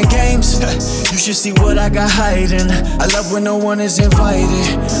playing games, you should see what I got hiding. I love when no one is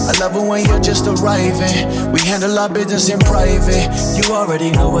invited. I love it when you're just arriving. We handle our business in private. You already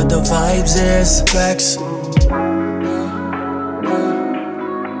know what the vibes is. Facts.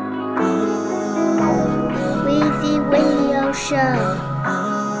 Show.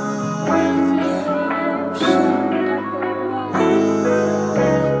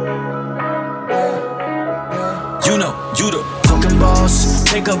 You the fucking boss.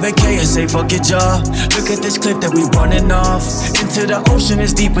 Take a vacay and say fuck your job. Look at this clip that we running off. Into the ocean,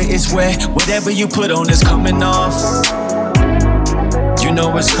 it's deep and it's wet. Whatever you put on is coming off. You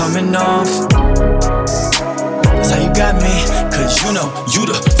know it's coming off. That's how you got me, cause you know you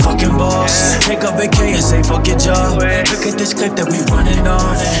the fucking boss. Take a vacay and say fuck your job. Look at this clip that we running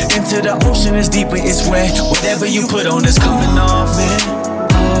off. Into the ocean, it's deep and it's wet. Whatever you put on is coming off, man.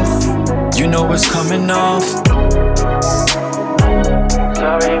 You know it's coming off.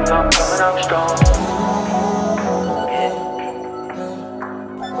 Sorry, I'm coming up strong.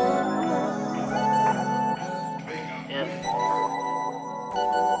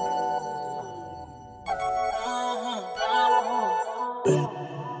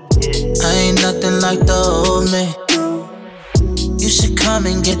 I ain't nothing like the old me. You should come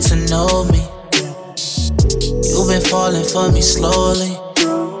and get to know me. You've been falling for me slowly.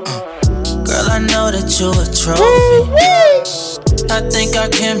 Girl, I know that you a trophy. I think our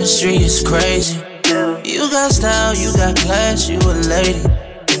chemistry is crazy. You got style, you got class, you a lady.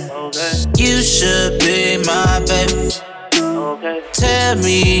 You should be my baby. Tell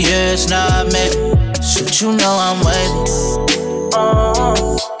me yes, not maybe. Shoot, you know I'm wavy.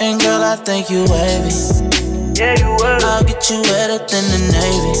 And girl, I think you wavy. Yeah, you wavy. I'll get you wetter than the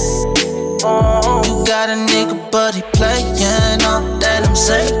Navy. You got a nigga, but he playin' all that I'm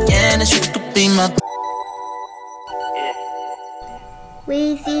saying is you could be my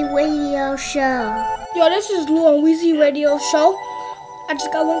Weezy Radio Show. Yo, this is Lou on Weezy Radio Show. I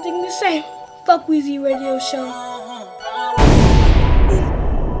just got one thing to say. Fuck Weezy Radio Show.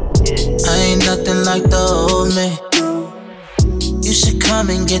 I ain't nothing like the old me. You should come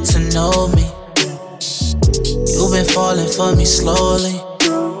and get to know me. You've been falling for me slowly.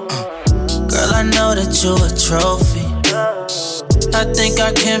 Girl, I know that you a trophy. I think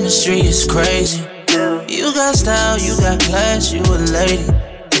our chemistry is crazy. You got style, you got class, you a lady.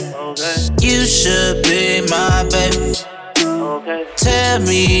 You should be my baby. Tell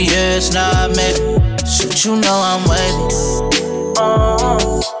me yes, not maybe. Shoot, you know I'm wavy.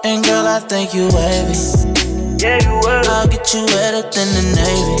 And girl, I think you wavy. Yeah, you wavy. I'll get you wetter than the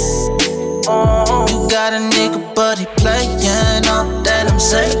Navy. You got a nigga, but he playin' all that I'm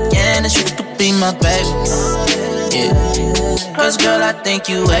saying is you could be my baby. Yeah. Cause girl, I think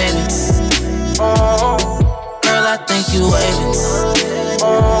you wavy. Girl, I think you wavy.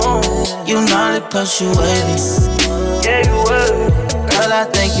 You gnarly plus you wavy. Yeah, you wavy. Girl, I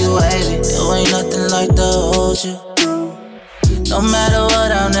think you wavy. You ain't nothing like the old you. No matter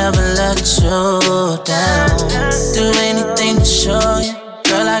what, I'll never let you down. Do anything to show you.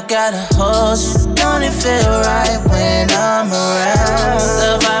 Girl, I gotta hold you. Don't it feel right when I'm around?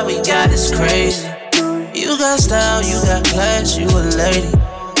 The vibe we got is crazy. You got style, you got class, you a lady.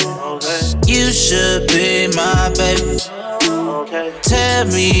 You should be my baby. Tell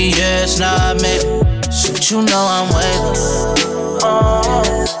me yes, not maybe. Shoot, you know I'm wavy.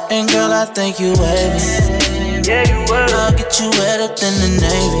 And girl, I think you wavy. I'll get you wetter than the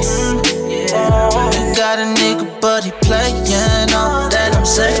Navy. You got a nigga, but he playin' all that I'm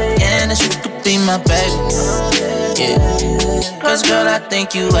saying is you could be my baby. Yeah. Cause girl, I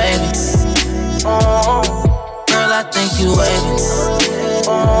think you wavy. Girl, I think you wavy.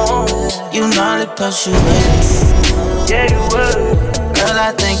 You gnarly plus you wavy. Yeah, you wavy. Girl,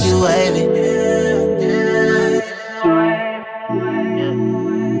 I think you wavy.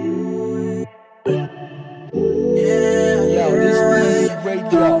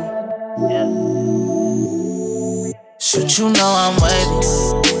 Shoot, you know I'm wavy.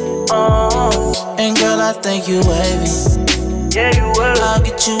 And girl, I think you wavy. Yeah, you wavy. I'll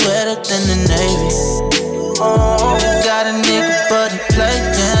get you wetter than the Navy. You got a nigga, but he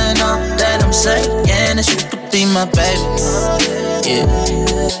playin' all that I'm saying is you could be my baby. Yeah.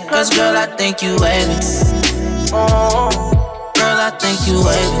 Cause girl, I think you wavy. Girl, I think you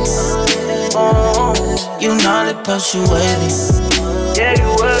wavy. You gnarly plus you wavy. Yeah, you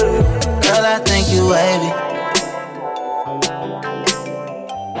wavy. Girl, I think you wavy.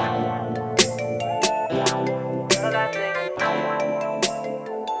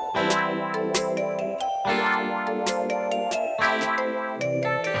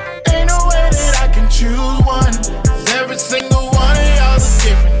 Choose one, 'cause every single one of y'all's a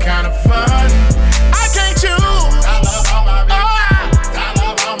different kind of fun. I can't choose. I love all my bitches. I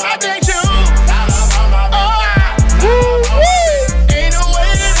love all my bitches. I love all my bitches. Ain't no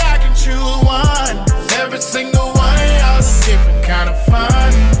way that I can choose one. 'Cause every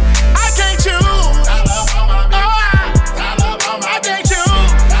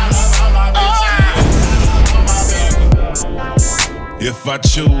I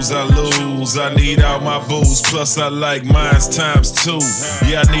choose, I lose. I need all my booze, plus I like mines times 2.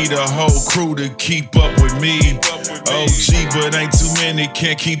 Yeah, I need a whole crew to keep up with me. OG, but ain't too many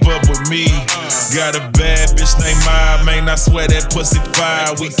can't keep up with me. Got a bad bitch named Maya, man, I swear that pussy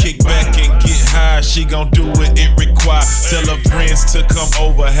fire. We kick back and get high, she gon' do what it require. Tell her friends to come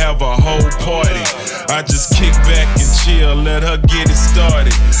over, have a whole party. I just kick back and chill, let her get it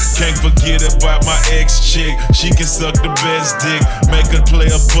started. Can't forget about my ex-chick, she can suck the best dick. Make her play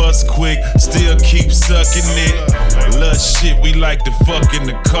a bus quick, still keep sucking it. Love shit, we like to fuck in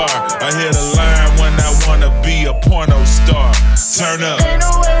the car. I hit a line when I wanna be a porno star. Turn up. Ain't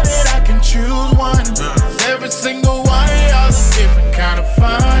no way that I can choose one. Every single one of y'all is different kind of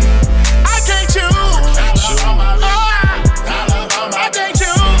fun. I can't choose. I can't choose.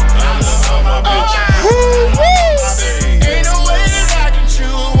 Ain't no way that I can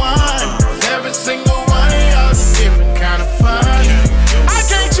choose one. Every single one of y'all is different kind of fun. I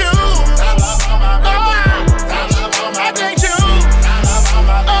can't choose. I can't choose.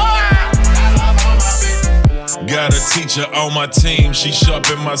 Got a teacher on my team, she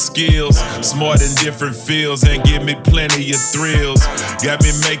sharpen my skills. Smart in different fields and give me plenty of thrills. Got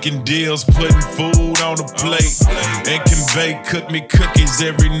me making deals, putting food on the plate. And convey, cook me cookies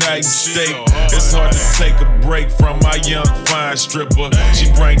every night and steak. It's hard to take a break from my young fine stripper.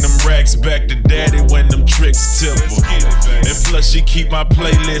 She bring them racks back to daddy when them tricks tip her. And plus she keep my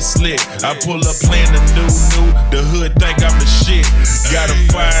playlist lit. I pull up playing the new, the hood think I'm the shit. Got a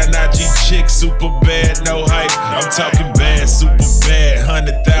fine IG chick, super bad, no hype. I'm talking bad, super bad,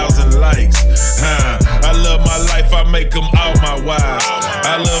 100,000 likes. I love my life, I make them all my wives.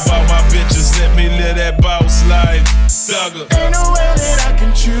 I love all my bitches, let me live that boss life. Thugger. Ain't no way that I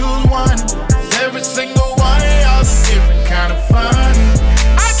can choose one. Every single one of y'all is different kind of fun.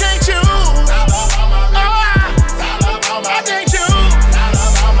 I can't choose. I can't choose.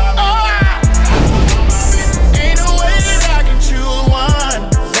 Ain't no way that I can choose one.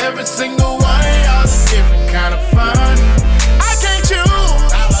 Every single one of y'all is different kind of fun. I can't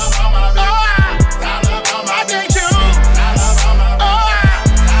choose. I can't choose.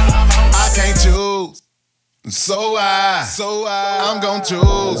 I can't choose. So I'm gon'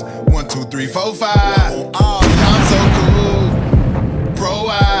 choose 1, 2, 3, 4, 5. I'm so cool.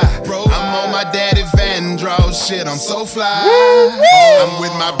 I'm on my daddy Van Draw shit. I'm so fly. I'm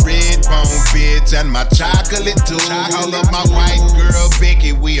with my red bone bitch and my chocolate too. Call up my white girl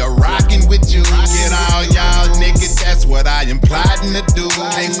Becky. We are rocking with you. Get all y'all niggas. That's what I am plotting to do.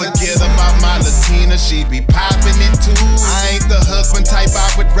 Ain't forget about my Latina. She be popping it too. I ain't the husband type.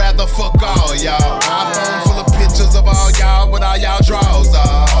 I would rather fuck all y'all. iPhone full of pictures of all y'all with all y'all draws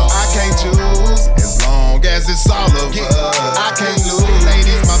off. I can't choose as long as it's all of us. I can't lose.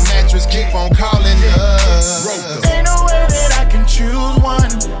 Ladies, my mattress keep on calling us. Ain't no way that I can choose one.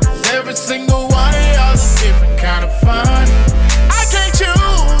 Every single one of y'all is different kind of fun. I can't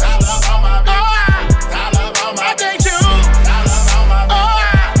choose. I can't choose.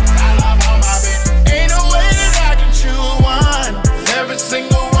 Ain't no way that I can choose one. Every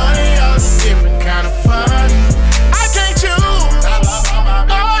single one of y'all is different kind of fun. I can't choose.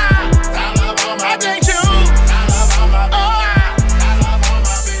 I can't choose.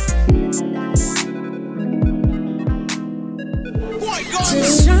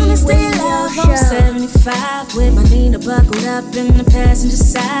 Just tryna stay alive on 75 with my Nina buckled up in the passenger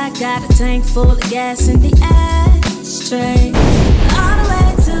side. Got a tank full of gas in the ashtray. All the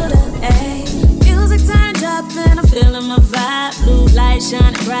way to the A. Music turned up and I'm feeling my vibe. Blue light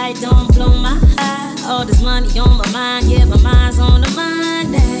shining bright, don't blow my high. All this money on my mind, yeah, my mind's on the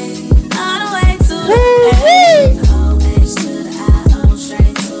Monday. All the way to the A. The O-H to the I-O,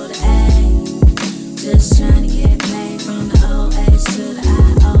 straight to the A. Just trying to get paid from the O-H to the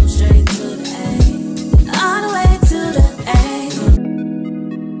I-O, straight to the A. All the way to the A.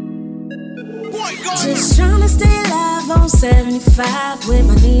 Just trying to stay alive on 75 with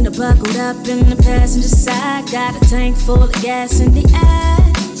my Nina buckled up in the passenger side. Got a tank full of gas in the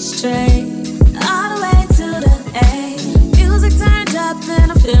ashtray. All the way to the A. Music turned up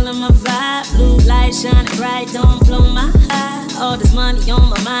and I'm feeling my vibe. Blue light shining bright, don't blow my high. All this money on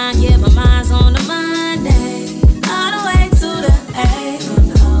my mind, yeah, my mind's on the Monday. All the way to the A. From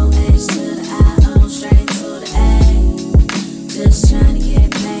the O-H to the I-O, straight to the A. Just trying to get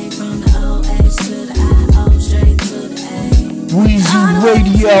paid from the O-H to the I-O, straight to the A. Weezy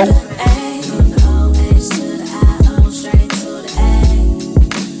Radio. From the O-H to the I-O, straight to the A.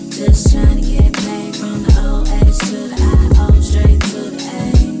 Just trying to get paid from the O-H to the I-O, straight to the A.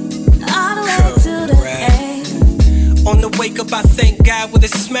 All the way to the A. On the wake up, I thank God with a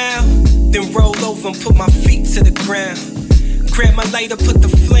smile. Then roll over and put my feet to the ground. Grab my lighter, put the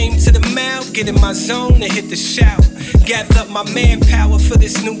flame to the mouth. Get in my zone and hit the shower. Gather up my manpower for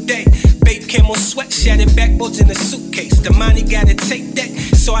this new day. Babe camel sweat, shattered backboards in a suitcase. The money got a tape deck,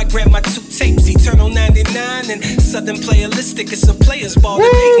 so I grab my 2 tapes. Eternal 99 and Southern Playalistic. It's a player's ball. The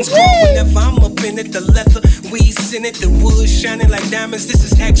Peyton's grow whenever I'm up in it. The leather, weeds in it, the wood shining like diamonds. This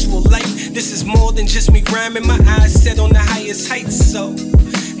is actual life. This is more than just me rhyming. My eyes set on the highest heights, so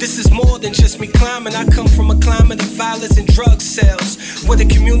this is more than just me climbing. I come from a climate of violence and drug sales, where the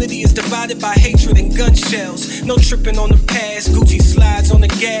community is divided by hatred and gun shells. No tripping on the past, Gucci slides on the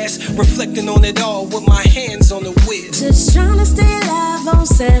gas, reflecting on it all with my hands on the wheel. Just trying to stay alive on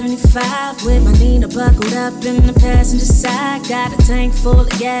 75, with my Nina buckled up in the passenger side. Got a tank full of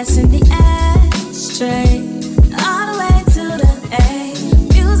gas in the ashtray, all the way to the A.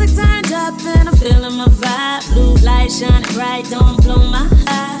 Music turned up and I'm feeling my vibe. Blue light shining bright, don't blow my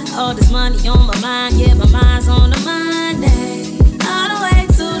eye. All this money on my mind, yeah, my mind's on the Monday. All the way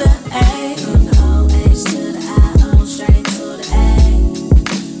to the A, from the O-H to the I-O, straight to the A.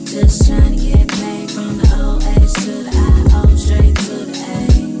 Just trying to get paid from the O-H to the I-O, straight to the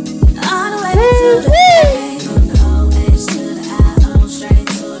A. All the way to the A, from the O-H to the I-O, straight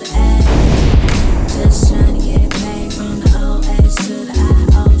to the A. Just trying to get paid from the O-H to the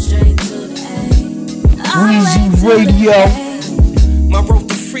I-O, straight to the A. Weezy Radio. My road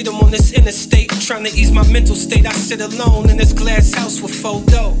to freedom on this interstate, trying to ease my mental state. I sit alone in this glass house with 4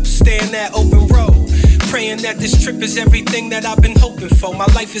 doors, staring at open road, praying that this trip is everything that I've been hoping for. My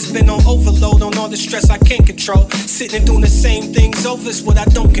life has been on overload, on all the stress I can't control. Sitting and doing the same things over is what I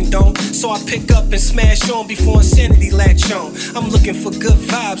don't condone. So I pick up and smash on before insanity latch on. I'm looking for good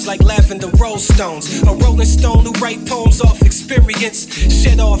vibes like lavender rose stones. A rolling stone who write poems off experience.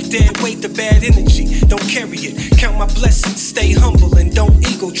 Shed off dead weight, the bad energy, don't carry it. Count my blessings, stay humble and don't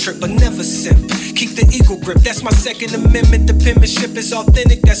ego trip, but never simp. Keep the eagle grip, that's my second amendment. The penmanship is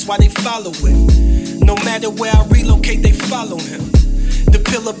authentic, that's why they follow it. No matter where I relocate, they follow him. The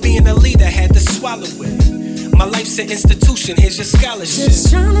pill of being a leader had to swallow it. My life's an institution, here's your scholarship.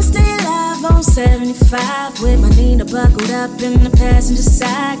 Just trying to stay alive on 75, with my Nina buckled up in the passenger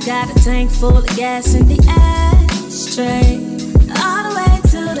side. Got a tank full of gas in the ashtray, all the way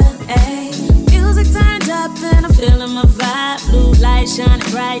to the A. Music turned up and I'm feeling my vibe. Blue light shining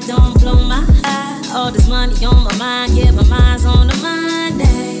bright, don't blow my eye. All this money on my mind, yeah, my mind's on the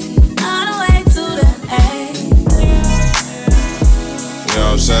Monday. All the way to the A. You know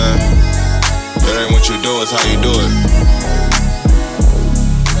what I'm saying? It ain't what you do, it's how you do it.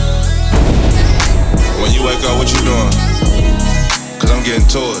 When you wake up, what you doing? Cause I'm getting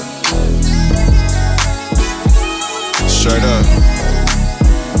to it. Straight up.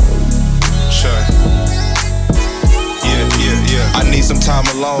 Sure. Yeah. I need some time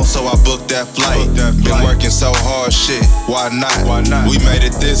alone, so I booked that flight. Been working so hard, shit. Why not? We made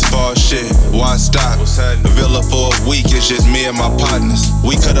it this far, shit. Why stop? The villa for a week, it's just me and my partners.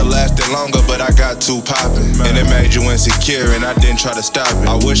 We could've lasted longer, but I got too poppin'. And it made you insecure, and I didn't try to stop it.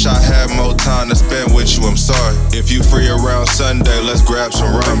 I wish I had more time to spend with you, I'm sorry. If you free around Sunday, let's grab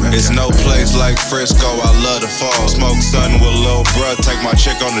some ramen. It's no place like Frisco, I love the fall. Smoke sun with Lil Bruh, take my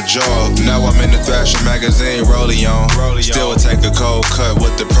chick on the jog. Now I'm in the Thrasher magazine, rollie on. Still take a cold cut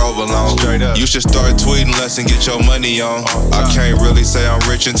with the provolone. You should start tweeting less and get your money on. I can't really say I'm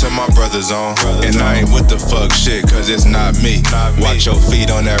rich until my brother's on. And I ain't with the fuck shit, cause it's not me. Watch your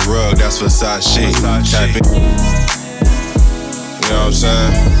feet on that rug, that's Versace. Tap in. You know what I'm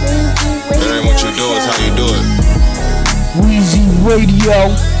saying? It ain't what you do, it's how you do it. Weezy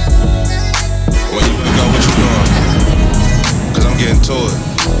Radio. When you wake up, what you doing? Cause I'm getting to it.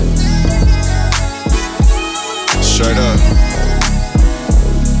 Straight up.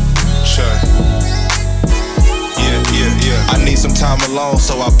 Sure. Yeah. I need some time alone,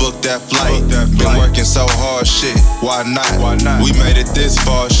 so I booked that flight. Been working so hard, shit. Why not? We made it this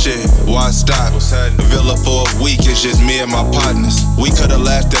far, shit. Why stop? The villa for a week, it's just me and my partners. We could've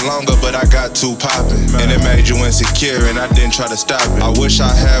lasted longer, but I got too poppin'. And it made you insecure, and I didn't try to stop it. I wish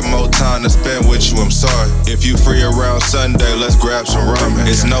I had more time to spend with you, I'm sorry. If you free around Sunday, let's grab some ramen.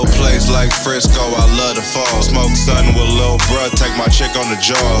 It's no place like Frisco, I love the fall. Smoke sun with Lil Bruh, take my chick on the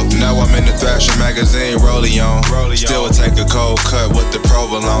jog. Now I'm in the Thrasher magazine, rollie on. Still take a cold cut with the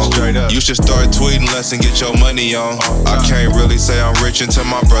provolone. You should start tweeting less and get your money on. I can't really say I'm rich until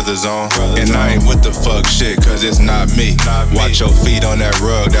my brother's on. And I ain't with the fuck shit, cause it's not me. Watch your feet on that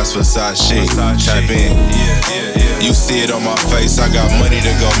rug, that's Versace. Tap in. You see it on my face, I got money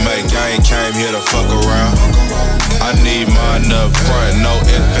to go make. I ain't came here to fuck around. I need mine up front, no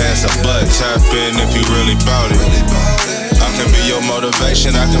ifs, ands, or buts. Tap in if you really bout it. I can be your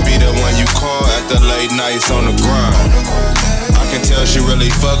motivation, I can be the one you call at the late nights on the grind. can tell she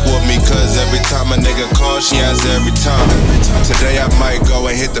really fuck with me, cause every time a nigga calls, she answer every time. Today I might go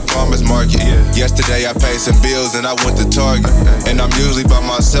and hit the farmer's market. Yesterday I paid some bills and I went to Target. And I'm usually by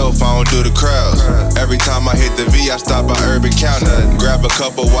myself, I don't do the crowds. Every time I hit the V, I stop by Urban Counter. Grab a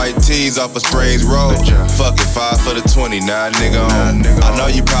couple white tees off of Sprays Road. Fuck it, 5 for the 20, now nigga on. I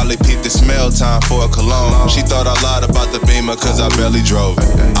know you probably peeped the smell, time for a cologne. She thought I lied about the Beamer cause I barely drove it.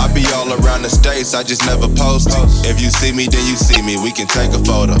 I be all around the states, I just never post it. If you see me, then you see me, we can take a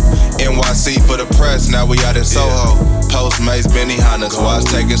photo. NYC for the press, now we out in Soho. Postmates, Benihana's, why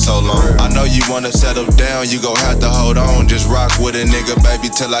it's taking so long? I know you wanna settle down, you gon' have to hold on. Just rock with a nigga, baby,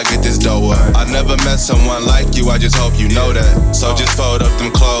 till I get this dough up. I never met someone like you, I just hope you know that. So just fold up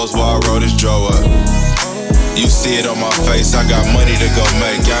them clothes while I roll this draw up. You see it on my face, I got money to go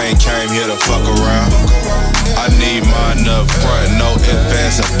make. I ain't came here to fuck around. I need mine up front, no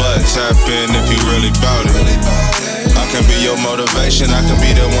advance or buts. Tap in if you really bout it. I can be your motivation, I can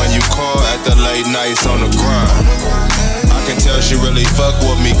be the one you call at the late nights on the grind. I can tell she really fuck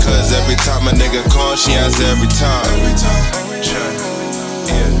with me, cause every time a nigga calls, she answer every time.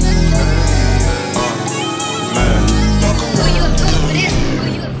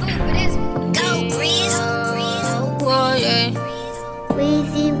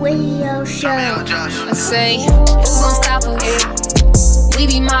 Weezy Radio Show. I say, who gon' stop us? We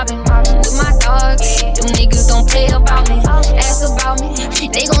be mobbing with my dogs. Them niggas don't play about me, ask about me.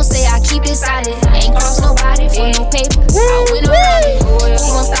 They gon' say I keep it solid. Ain't cross nobody for no paper. I went around it. Who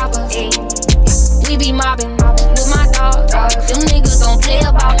gon' stop us? We be mobbing with my dogs. Them niggas don't play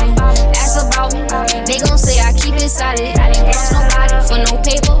about me, ask about me. They gon' say I keep it solid. Ain't cross nobody for no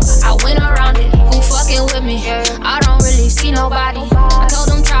paper. I went around it. Who fucking with me? I don't really see nobody. I told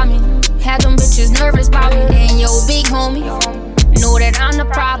them try me, had them bitches nervous about me. Then yo big homie know that I'm the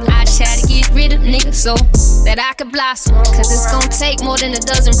problem. I just had to get rid of niggas so that I could blossom. Cause it's gon' take more than a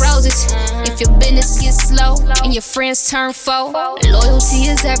dozen roses if your business gets slow and your friends turn foe. Loyalty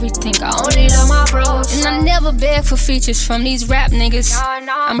is everything, I only love my bros. And I never beg for features from these rap niggas.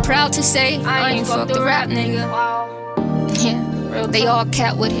 I'm proud to say I ain't fuck the rap nigga. Yeah, they all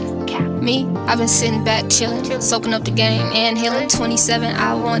cat with it. Me, I've been sitting back chillin', soaking up the game and healing. 27,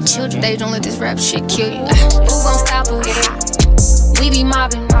 I want children. They don't let this rap shit kill you. Who gon' stop us? We be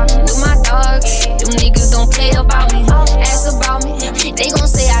mobbing with my dogs. Them niggas don't play about me, ask about me. They gon'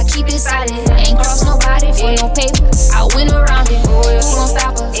 say I keep it solid. Ain't cross nobody for no paper. I went around it. Who gon'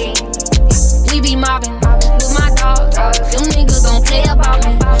 stop us? We be mobbing with my dogs. Them niggas don't play about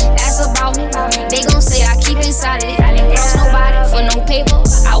me, ask about me. They gon' say I keep it solid. Ain't cross nobody for no paper.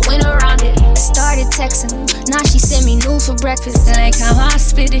 I went around it. Started texting, now she sent me news for breakfast. And like how I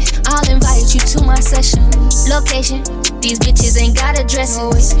spit it, I'll invite you to my session. Location, these bitches ain't got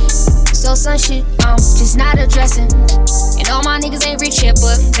addresses. So some shit, I'm just not addressing. And all my niggas ain't rich yet,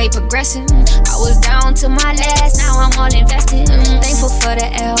 but they progressing. I was down to my last, now I'm all invested. Thankful for the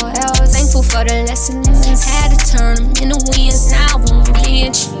LLs, thankful for the lessons. Had to turn them into wins, now I want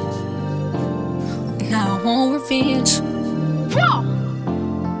revenge. Now I want revenge.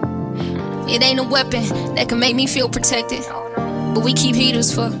 It ain't a weapon that can make me feel protected, but we keep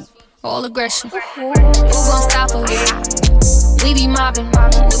heaters for all aggression. Who gon' stop us? We be mobbing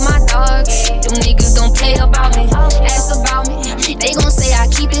with my dogs. Them niggas don't play about me, ask about me. They gon' say I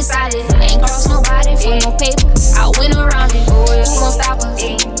keep it solid. Ain't cross nobody for no paper. I went around it. Who gon' stop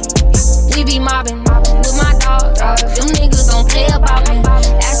us? We be mobbing with my dogs. Them niggas don't play about me,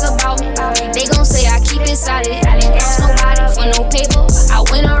 ask about me. They gon' say I keep it solid. Ain't cross nobody for no paper. I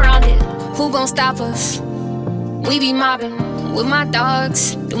went around it. Who gon' stop us? We be mobbing with my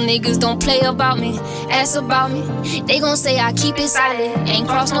dogs. Them niggas don't play about me, ask about me. They gon' say I keep it solid. Ain't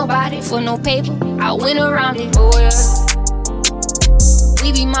cross nobody for no paper. I went around it. Oh yeah.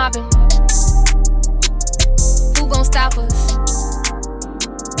 We be mobbing. Who gon' stop us?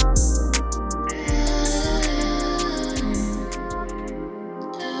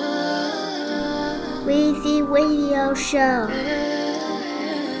 Weezy Radio Show.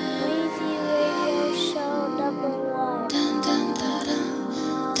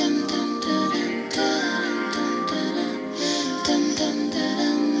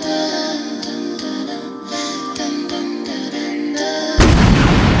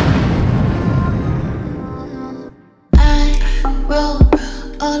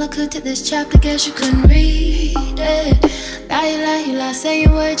 All I could to this chapter, guess you couldn't read it. You lie,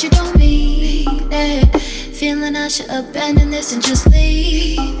 saying words you don't mean it. Feeling I should abandon this and just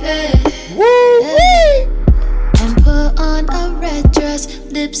leave it. And put on on a red dress,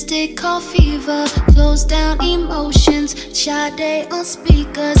 lipstick called fever, close down emotions, Sade on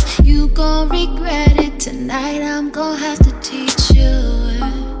speakers. You gon' regret it tonight, I'm gon' have to teach you.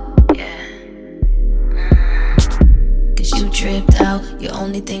 Cause you tripped out, you're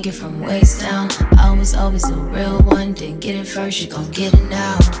only thinking from waist down. I was always a real one, didn't get it first, you gon' get it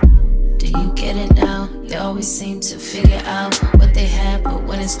now. Do you get it now? They always seem to figure out what they had, but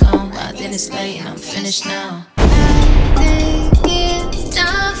when it's gone, by then it's late and I'm finished now. I think it's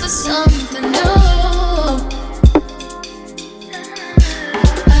time for something new.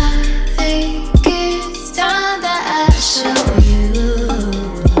 I think it's time that I show you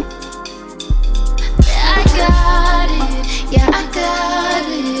that I got it, yeah I got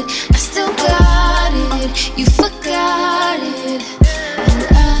it, I still got it, you forgot it. And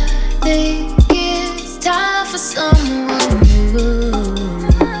I think it's time for someone new.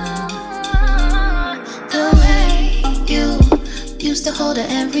 The way you used to hold her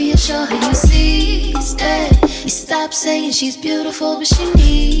and reassure her you ceased it. You stopped saying she's beautiful but she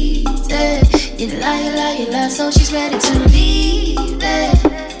needs it. You lie, so she's ready to leave it.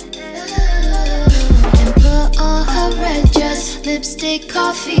 And put on her red dress, lipstick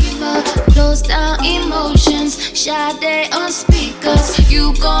called fever, close down emotions, Sade on speakers.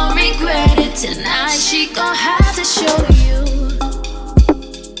 You gon' regret it tonight, she gon' have to show you.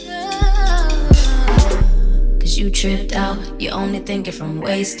 Cause you tripped out, you're only thinking from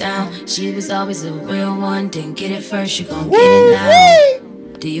waist down. She was always a real one, didn't get it first, you gon' get it now.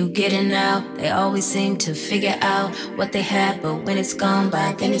 Do you get it now? They always seem to figure out what they had, but when it's gone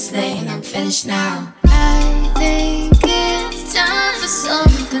by, then it's late and I'm finished now. I think it's time for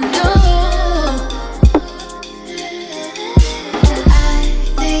something new. I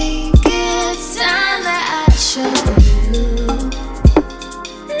think it's time that I show you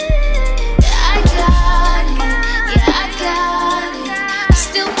that I got it, yeah I got it, I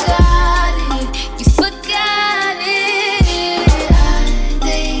still got it, you forgot it. I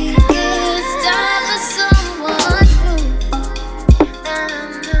think it's time for someone new.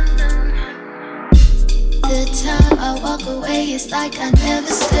 The time I walk away, it's like I never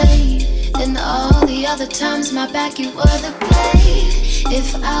stayed. And all the other times my back, you were the blade.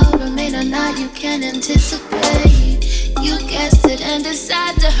 If I'll remain or not, you can anticipate. You guessed it and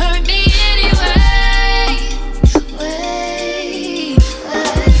decide to hurt me anyway. Wait.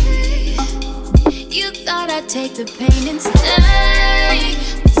 You thought I'd take the pain and stay,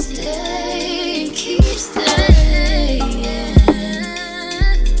 keep staying.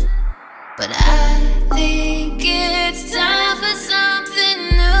 But I think it's time for something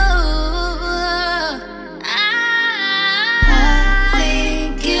new. I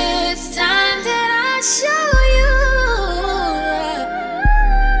think it's time that I show you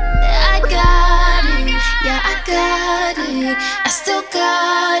that I got it, yeah I got it, I still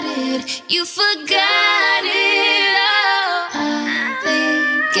got it, you forgot it. Oh, I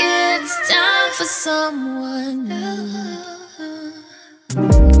think it's time for someone new.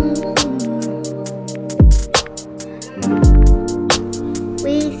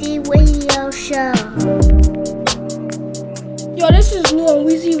 Weezy Radio Show. Yo, this is Lou on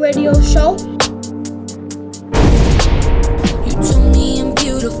Weezy Radio Show. You told me I'm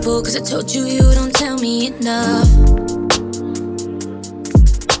beautiful, cause I told you you don't tell me enough.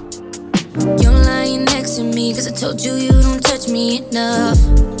 You're lying next to me, cause I told you you don't touch me enough.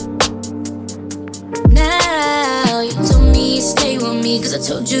 Now, you told me you stay with me, cause I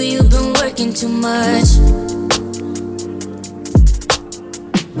told you you've been working too much.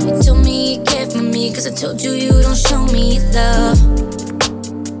 You told me you cared for me, cause I told you you don't show me love.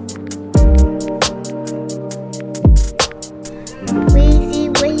 Weezy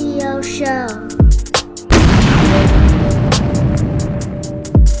Radio Show.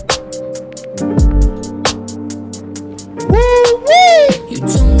 You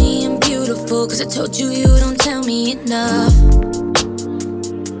told me I'm beautiful, cause I told you you don't tell me enough.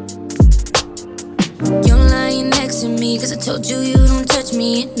 You're lying next to me, cause I told you you don't touch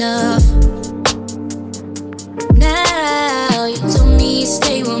me enough. Now, you told me you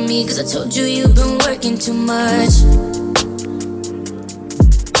stay with me, cause I told you you've been working too much.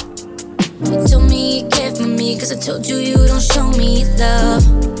 You told me you cared for me, cause I told you you don't show me love.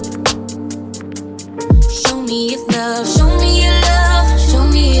 Show me your love, show me your love, show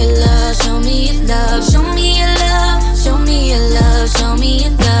me your love, show me your love, show me your love, show me your love, show me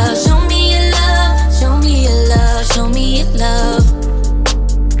your love, show me your love, show me your love, show me your love.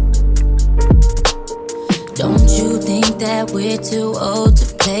 Don't you think that we're too old to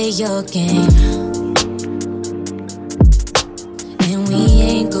play your game? And we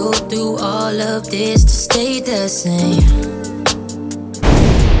ain't go through all of this to stay the same.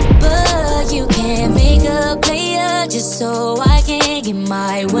 a player just so I can get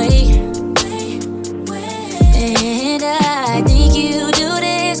my way. And I think you do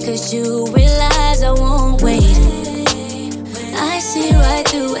this cause you realize I won't wait. I see right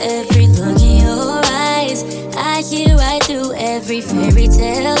through every look in your eyes. I hear right through every fairy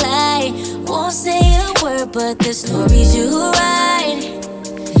tale lie. Won't say a word but the stories you write,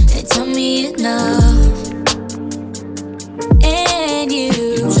 they tell me enough. And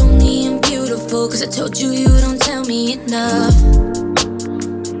you told me I'm beautiful cause I told you you don't tell me enough.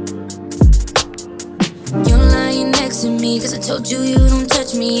 You're lying next to me cause I told you you don't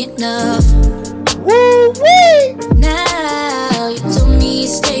touch me enough. Woo-wee! Now you told me you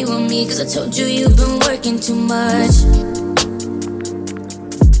stay with me cause I told you you've been working too much.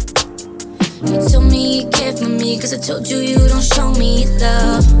 You told me you care for me cause I told you you don't show me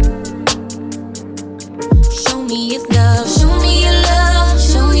love. Show me your love, show me your love,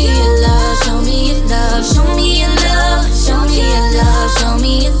 show me your love, show me your love, show me your love, show me your love, show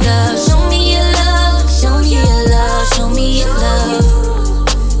me your love, show me your love, show me your love, show me your love.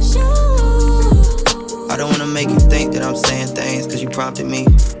 I don't wanna make you think that I'm saying things cause you prompted me.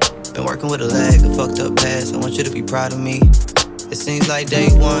 Been working with a lag, a fucked up past, I want you to be proud of me. It seems like day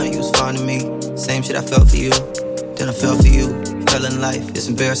one you was fine to me. Same shit I felt for you, then I fell for you. Fell in life, it's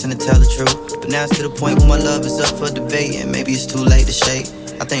embarrassing to tell the truth. But now it's to the point where my love is up for debate, and maybe it's too late to shake.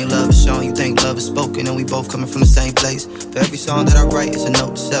 I think love is shown, you think love is spoken, and we both coming from the same place. For every song that I write, it's a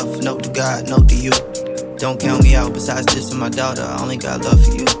note to self, a note to God, note to you. Don't count me out, besides this and my daughter, I only got love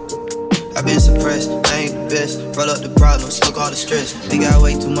for you. I've been suppressed, I ain't the best. Roll up the problems, smoke all the stress. We got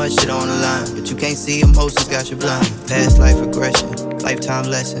way too much shit on the line, but you can't see emotions, got you blind. Past life regression, lifetime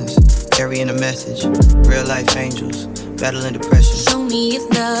lessons, carrying a message. Real life angels, battling depression. Show me your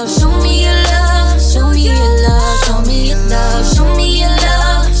love, show me your love, show me your love, show me your love, show me your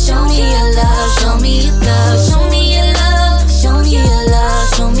love, show me your love, show me your love, show me your love, show me your love,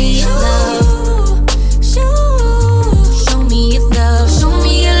 show me your love. Show me your love, show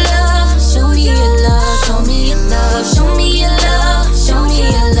me your love, show me your love, show me your love, show me your love, show me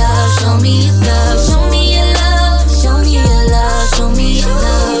your love, show me your love, show me your love, show me your love, show me your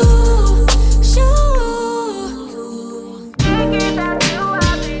love.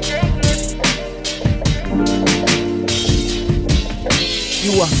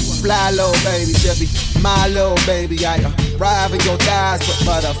 You a fly little baby, Chevy, my little baby. I arrive in your thighs, put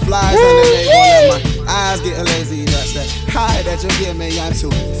butterflies underneath. All of my eyes getting lazy. That's that high that you give me. I'm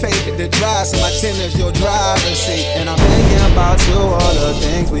too faded to drive, so my tender's your driver's seat. And I'm thinking about you, all the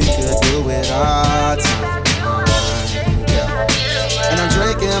things we could do with our time. Yeah. And I'm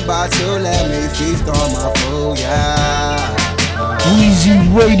drinking about you, let me feast on my food, yeah. Weezy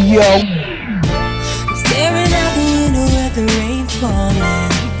Radio. Staring out the window at the rain falling.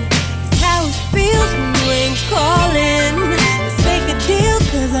 It's how it feels when you ain't calling. Let's make a deal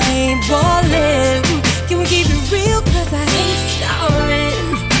cause I ain't ballin'. Can we keep it real cause I ain't stalling.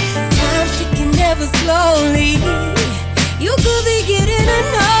 Time's ticking ever slowly. You could be getting to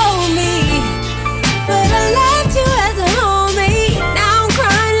know me, but I left you as a homie. Now I'm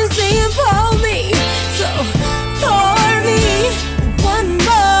crying and saying for me. So for me, one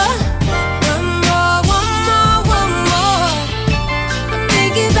more.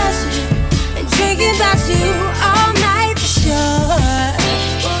 Thinking about you all night for sure.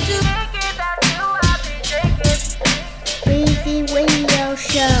 Won't you think about you? I'll be drinking. Weezy Radio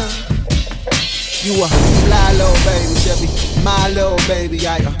Show. You a fly little baby, Chevy, my little baby. I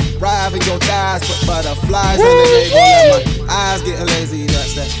arrive in your thighs, put butterflies underneath. All of my eyes getting lazy.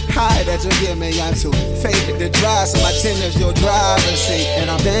 That's that high that you give me. I'm too faded to drive, so my tender's your driver's seat. And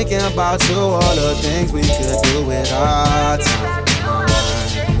I'm thinking about you, all the things we could do with our time.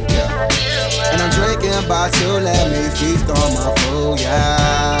 And I'm drinking about you, let me feast on my food,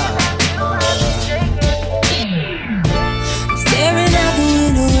 yeah. Staring out the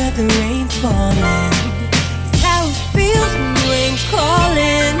window at the rain falling. It's how it feels when you ain't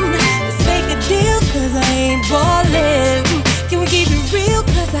calling. Let's make a deal cause I ain't ballin'. Can we keep it real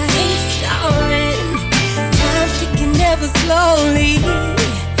cause I ain't stalling. Time's ticking ever slowly.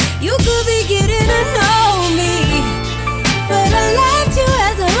 You could be getting to know me, but I left you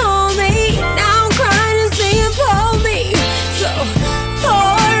as a homie. Now I'm crying and saying for me. So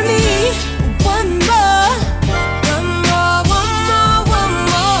for me,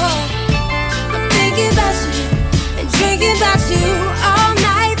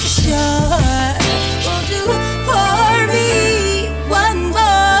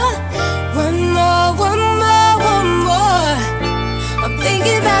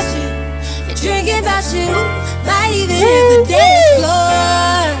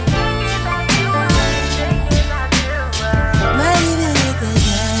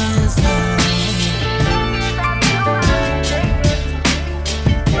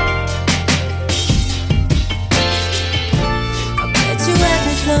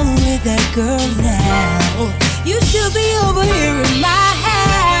 girl now. You should be over here in my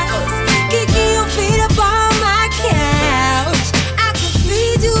house, kicking your feet up on my couch. I can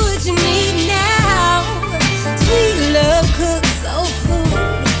feed you what you need now. Sweet love, cook soul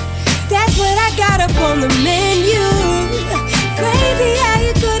food. That's what I got up on the menu. Crazy how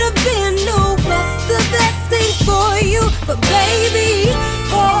you could have been. No, what's the best thing for you? But baby,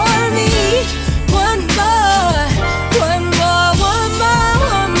 pour me one more, one more, one more,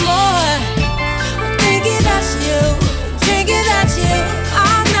 one more. I'm thinking about you, drinking about you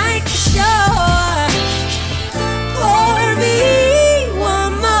all night for sure. Pour me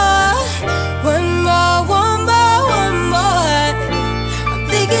one more, one more, one more, one more. I'm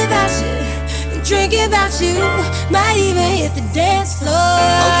thinking about you, drinking about you. Might even hit the dance floor.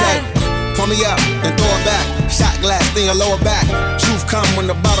 Okay, pour me up and throw it back. Shot glass, thing a lower back. Truth come when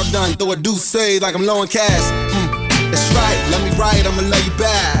the bottle done. Throw a deuce like I'm low in cash. That's right, let me ride, I'ma lay you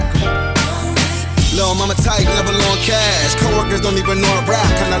back. Little mama tight, never low in cash. Coworkers don't even know I rap.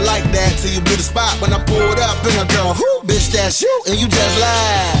 Kinda like that till you blew the spot. When I pulled up and a girl, whoo, bitch, that's you. And you just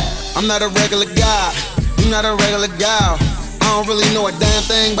laugh. I'm not a regular guy, you not a regular gal. I don't really know a damn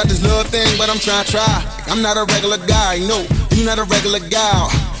thing about this little thing, but I'm trying to try. I'm not a regular guy, no, you not a regular gal.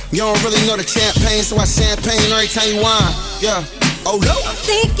 You don't really know the champagne, so I champagne every time you whine. Yeah, oh no. I'm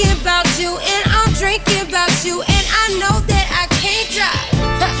thinking about you and I'm drinking about you, and I know that I can't drive.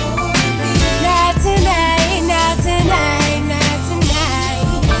 Not tonight, not tonight, not tonight.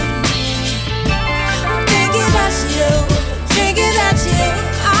 I'm thinking about you, drinking about you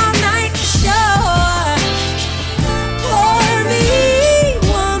all night for sure. Pour me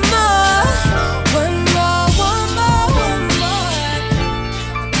one more, one more, one more, one more.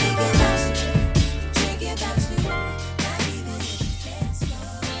 I'm thinking about you, drinking about you, not even hit the dance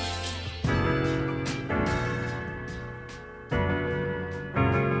floor.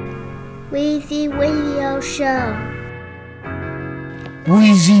 Weezy Radio Show.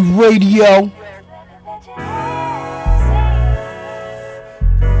 Weezy Radio.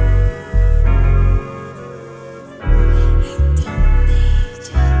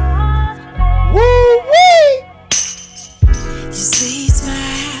 Your sweet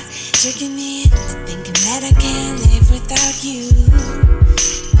smile tricking me into thinking that I can't live without you.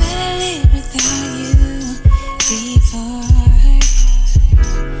 But I live without you before.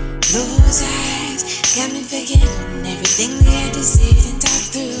 Those eyes got me forgetting everything we had to sit and talk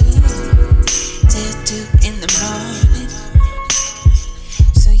through till 2 in the morning.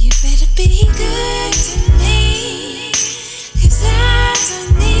 So you better be good to me, 'cause I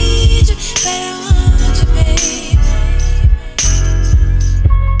don't need you, but I want you, baby.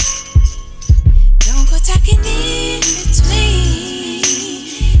 Don't go talking in between.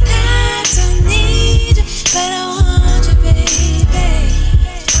 I don't need you, but I want you, baby.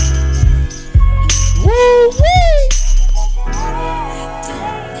 Woo-wee!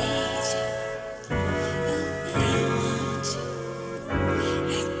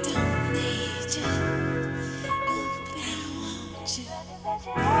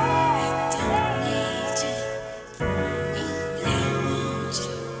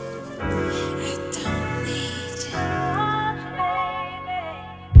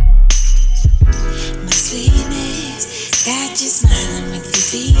 My sweetness got you smiling with your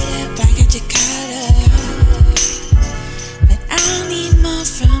feet up. I got you caught up, but I need more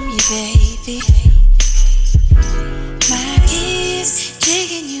from you, baby. My kiss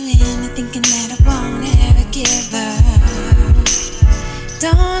tricking you into thinking that I won't ever give up.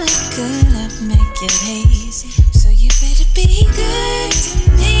 Don't let good love make you lazy, so you better be good to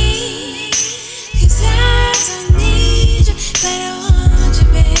me, 'cause I don't need you, but I want you,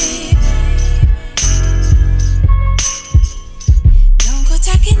 baby. Don't go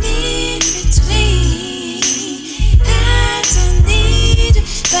talking in between. I don't need you,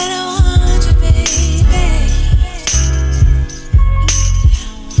 but I want you, baby.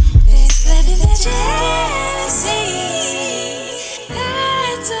 There's love in the jealousy. I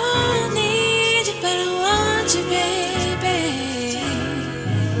don't need you, but I want you, baby.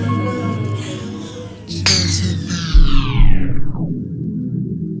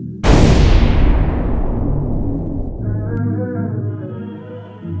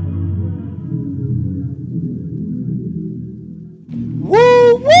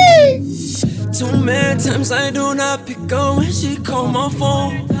 Too many times I do not pick up when she call my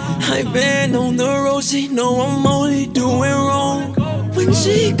phone. I've been on the road, she know I'm only doing wrong. When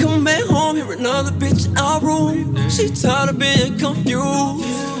she come back home, hear another bitch in our room. She tired of being confused.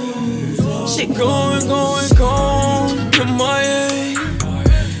 She going,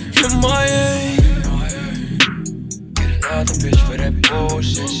 MIA. Get another bitch for that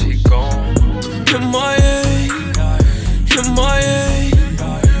bullshit, she gone.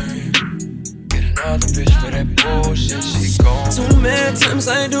 many times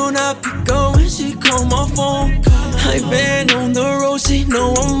I do not pick up when she call my phone. I've been on the road, she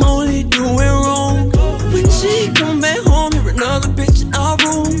know I'm only doing wrong. When she come back home, you're another bitch in our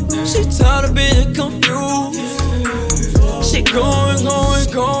room. She tired of being confused. She going.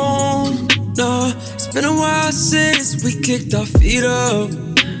 Nah, it's been a while since we kicked our feet up.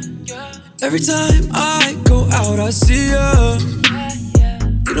 Every time I go out, I see her.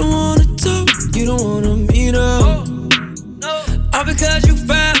 You don't wanna talk, you don't wanna meet up. All because you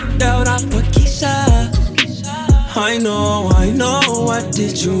found out I fuck Keisha. I know, I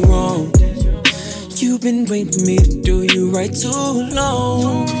did you wrong. You've been waiting for me to do you right too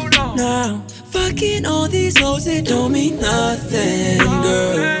long. Now, fucking all these hoes, it don't mean nothing,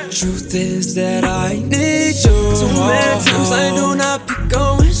 girl. Truth is that I need you. Too many times I do not pick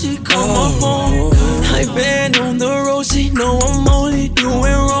up when she call my phone. I've been on the road, she know I'm only doing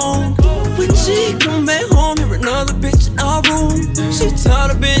wrong. When she come back home, you're another bitch in our room. She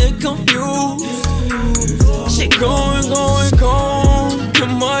tired of being confused. She going.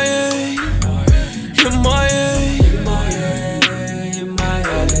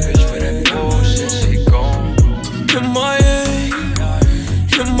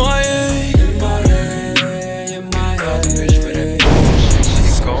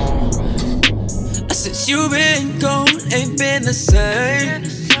 Since you been gone, ain't been the same.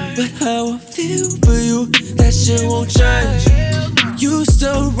 But how I feel for you, that shit won't change. You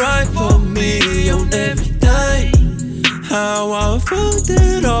still right for me on everything. How I fucked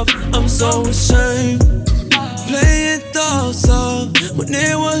it off, I'm so ashamed. Playing thoughts up when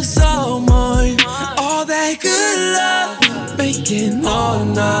it was all mine. All that good love, making all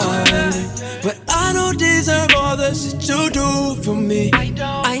night. But I don't deserve all the shit you do for me.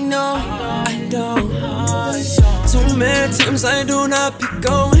 I know. Too many times I do not pick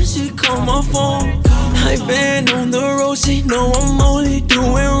up when she call my phone. I've been on the road, she know I'm only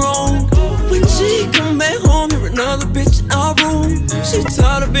doing wrong. When she come back home, you're another bitch in our room. She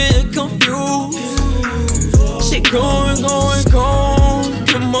tired of being confused. She going.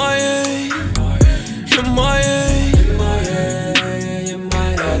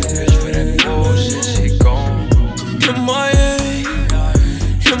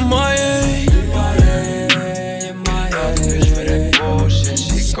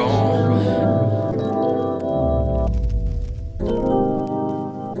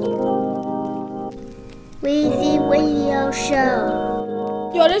 Weezy Radio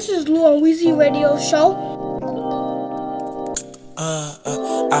Show. Yo, this is Lou on Weezy Radio Show.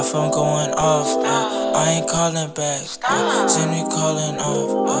 iPhone going off, I ain't calling back, send me calling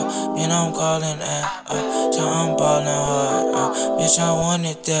off, you know I'm calling at, so I'm ballin' hard, bitch I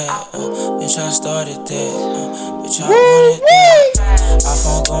wanted that, bitch I started that, bitch I wanted that,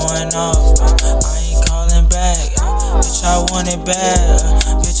 iPhone going off, I ain't calling back, bitch I want it bad,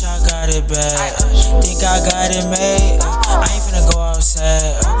 bitch I got it bad, think I got it made, I ain't finna go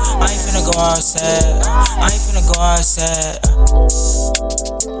outside, I ain't finna go outside, I ain't finna go outside.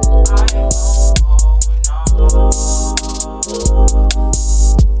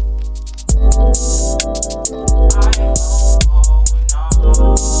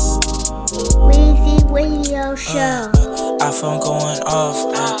 Weezy Radio Show. iPhone going off,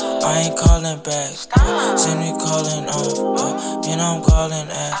 I ain't calling back, send me calling off, you know I'm calling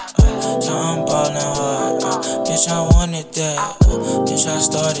at, so I'm ballin' hard, bitch I wanted that, bitch I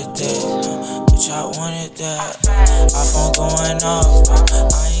started that, bitch I wanted that, iPhone going off,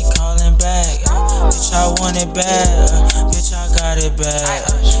 I ain't calling back, bitch I want it bad, bitch I got it bad,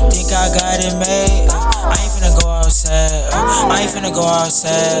 think I got it made, I ain't finna go outside, I ain't finna go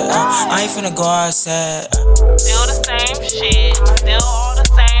outside, I ain't finna go outside. Still the same shit, still all the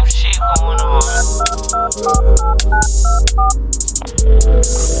same shit going on.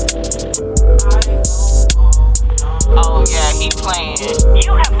 Oh yeah, he playing.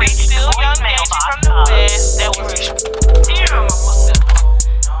 You have reached the young Nancy from the West that was damn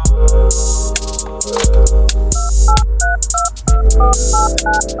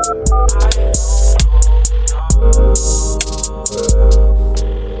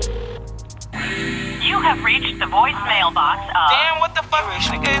You have reached the voicemail box of. Damn, what the fuck? This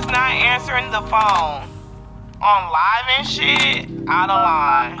nigga is not answering the phone. On live and shit? Out of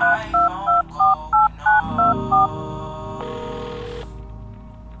line.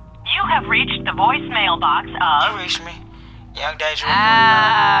 You have reached the voicemail box of. You reached me. Young Danger.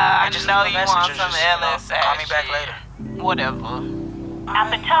 I just know you want some LSA. Call me back later. Whatever. At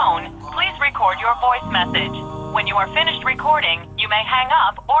the tone, please record your voice message. When you are finished recording, you may hang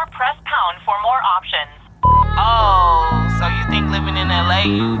up or press pound for more options. Oh, so you think living in LA,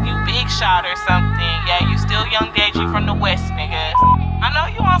 you big shot or something. Yeah, you still young DG from the West, nigga. I know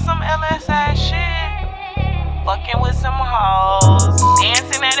you on some LSI shit. Fucking with some hoes,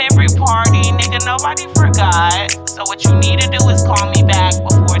 dancing at every party, nigga, nobody forgot. So what you need to do is call me back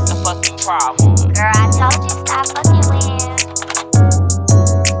before it's a fucking problem. Girl, I told you stop fucking with.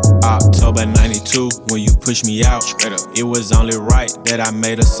 October 92, when you pushed me out, it was only right that I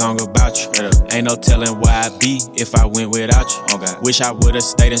made a song about you. Ain't no telling where I'd be if I went without you. Wish I would've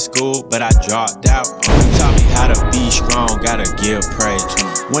stayed in school, but I dropped out. You taught me how to be strong, gotta give praise.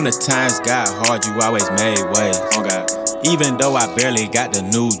 When the times got hard, you always made ways. Even though I barely got the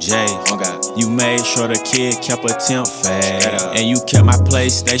new J, you made sure the kid kept a temp fade. And you kept my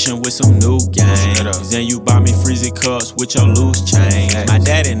PlayStation with some new games. Then you bought me Freezy cups with your loose chain. My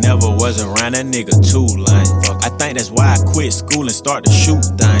daddy never was around, that nigga too lame. I think that's why I quit school and started to shoot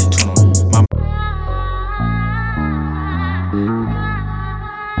things. My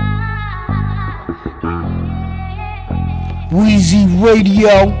Weezy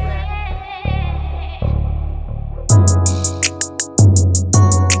Radio.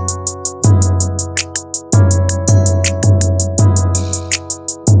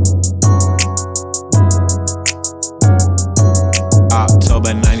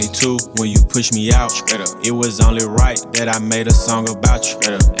 October 92, when you pushed me out, it was only right that I made a song about you.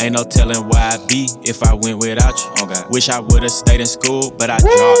 Ain't no telling where I'd be if I went without you. Wish I would've stayed in school, but I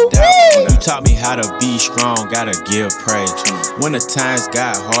dropped out. You taught me how to be strong, gotta give praise. When the times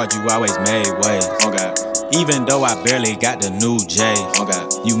got hard, you always made ways. Even though I barely got the new J,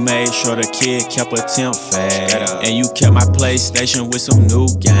 you made sure the kid kept a temp fade. And you kept my PlayStation with some new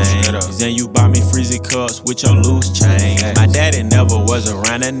games. Then you bought me Freezy cups with your loose chain. My daddy never was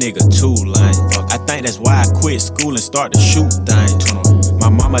around, that nigga too lame. I think that's why I quit school and started to shoot things. My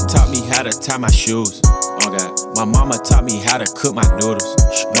mama taught me how to tie my shoes. My mama taught me how to cook my noodles.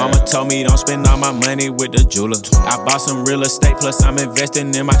 Mama told me don't spend all my money with the jeweler. I bought some real estate, plus I'm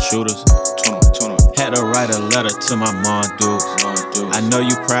investing in my shooters. Had to write a letter to my mom, dude. I know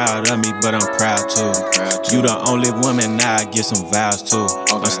you proud of me, but I'm proud too. You the only woman now I give some vows to.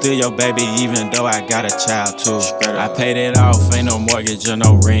 I'm still your baby, even though I got a child too. I paid it off, ain't no mortgage or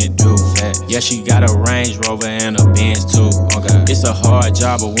no rent due. Yeah, she got a Range Rover and a Benz too. It's a hard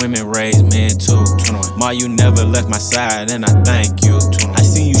job, but women raise men too. Ma, you never left my side, and I thank you. I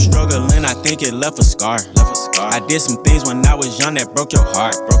seen you struggling, I think it left a scar. I did some things when I was young that broke your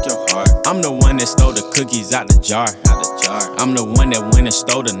heart. I'm the one that stole the cookies out the jar. I'm the one that went and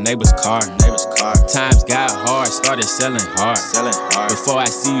stole the neighbor's car. Times got hard, started selling hard. Before I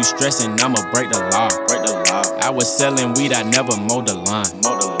see you stressing, I'ma break the law. I was selling weed, I never mowed the lawn.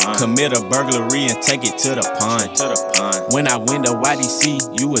 Commit a burglary and take it to the pond. When I went to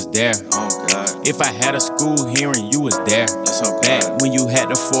YDC, you was there. If I had a school hearing, you was there. Back when you had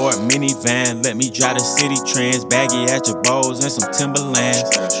the Ford minivan, let me drive the city trends, baggy at your bowls and some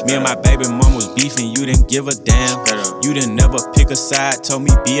Timberlands. Me and my baby mom was beefing, you didn't give a damn. You didn't never pick a side, told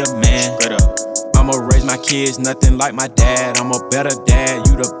me be a man. I'ma raise my kids, nothing like my dad. I'm a better dad,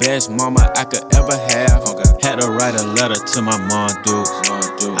 you the best mama I could ever have. Had to write a letter to my mom, dude.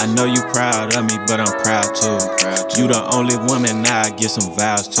 I know you proud of me, but I'm proud too. You the only woman now I give some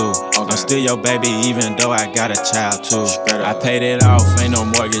vows to. I'm still your baby, even though I got a child too. I paid it off, ain't no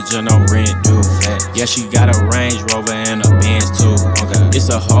mortgage or no rent due. Yeah, she got a Range Rover and a Benz too. It's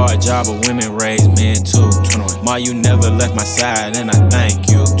a hard job, but women raise men too. Ma, you never left my side, and I thank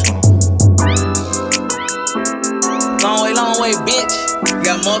you. Long way, bitch. You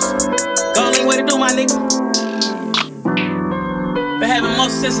got muscle. Go on, way to do, my nigga. Been having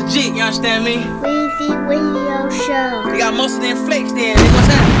muscle since a jit, you understand me? Weezy Radio Show. You got muscle then flex then, nigga. What's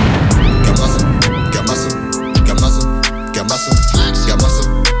happening? Got muscle, got muscle, got muscle, got muscle, got muscle,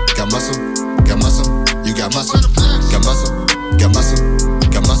 got muscle, got muscle. You got muscle, got muscle, got muscle,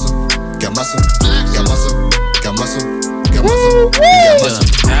 got muscle, got muscle, got muscle, got muscle, got muscle. You got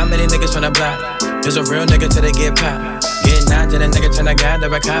muscle. How many niggas from the block? There's a real nigga till they get popped. Getting out to the nigga turn a guy to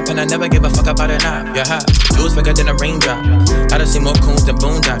a cop, and I never give a fuck about a knob. You're hot, dudes bigger than a raindrop. I done seen more coons than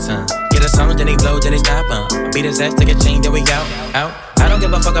boondocks, huh? Get a song, then he blow, then he stop, beat his ass, take a chain, then we out. I don't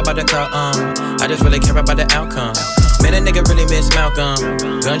give a fuck about the car, I just really care about the outcome. Man, a nigga really miss Malcolm.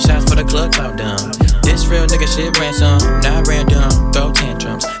 Gunshots for the club clout dumb. This real nigga shit ransom, not random, throw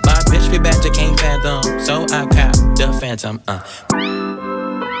tantrums. My bitch be back to can't fathom, so I cop the Phantom,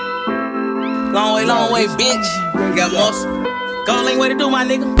 Long way, bitch. You got muscle. Go on, way to do, my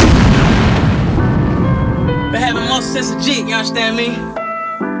nigga. Been having muscle since a jit, you understand me?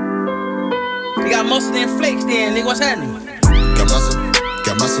 You got muscle then flex then, nigga. What's happening? Got muscle,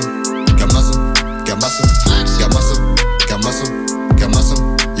 got muscle, got muscle, got muscle, got muscle, got muscle,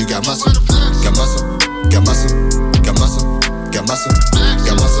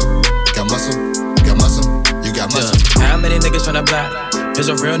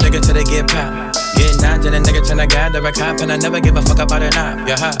 There's a real nigga till they get popped. Get knocked and a nigga turn a guy to a cop, and I never give a fuck about it not.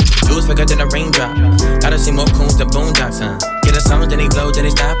 Yeah, hot. Juice bigger than a raindrop. I done see more coons than boondocks, huh? Get a song, then he blow, then he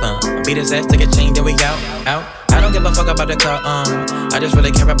stop, beat his ass, take a chain, then we out. I don't give a fuck about the car, I just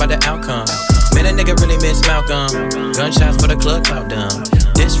really care about the outcome. Man, a nigga really miss Malcolm. Gunshots for the club clout dumb.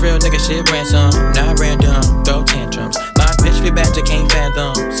 This real nigga shit ransom, not random, throw tantrums. My bitch be bad, you can't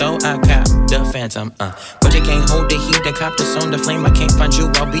fathom, so I cop the phantom, But you can't hold the heat, then cop the on the flame. I can't find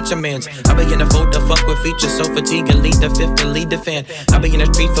you, I'll beat your mans. I be in the fold to fuck with features, so fatigue and lead the fifth to lead the fan. I be in the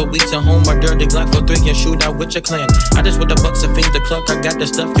street for weeks at home, or dirty Glock for 3 and shoot out with your clan. I just with the bucks and feed the cluck, I got the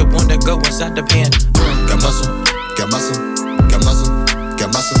stuff you wanna go inside the pan. Got muscle, got muscle, got muscle, got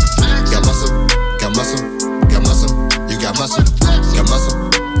muscle, got muscle, got muscle, got muscle, you got muscle, got muscle,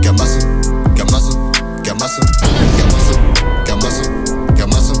 got muscle, got muscle, got muscle, got muscle, got muscle, got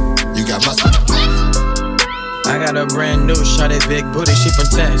muscle, you got muscle. I got a brand new shawty, big booty, she from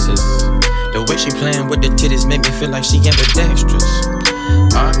Texas. The way she playing with the titties make me feel like she ambidextrous.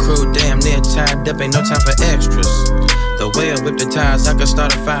 Our crew damn near tied up, ain't no time for extras. The way I whip the tires, I could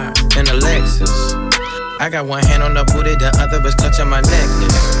start a fire in a Lexus. I got one hand on the booty, the other is clutching my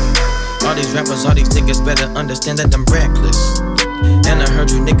necklace. All these rappers, all these niggas better understand that I'm reckless. And I heard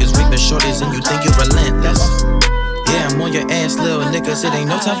you niggas reaping shorties and you think you relentless. Yeah, I'm on your ass, little niggas, it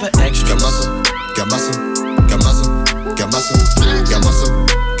ain't no time for extras. Got muscle, got muscle, got muscle, got muscle, got muscle,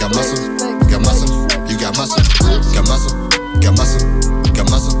 got muscle, got muscle, you got muscle, got muscle, got muscle, got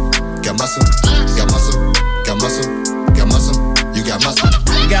muscle, got muscle, got muscle, got muscle, got muscle, you got muscle.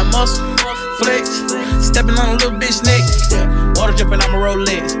 You got muscle, flex, stepping on a little bitch neck. Water dripping, I'ma roll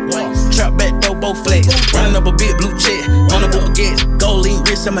legs. Trap back, throw both flex. Running up a big blue check, on a baguette, gold lean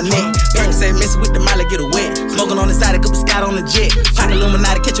wrist on my neck. Percocet messing with the molly, get a wet. Smoking on the side, a couple Scott on the jet. Pocket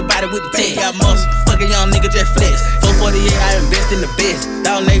Illuminati, catch your body with the tech. Got muscle, fuck a young nigga, just flex. 448, I invest in the best.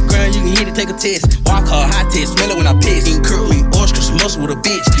 Down that ground, you can hit it, take a test. Walk hard, high test, smell it when I piss. Eating curly, oysters, muscle with a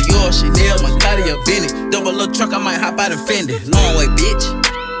bitch. Dior, Chanel, my Claudia, Vinny. Double little truck, I might hop out and fend it. Long way, bitch.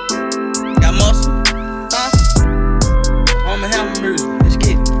 Got muscle, I'ma have my music, let's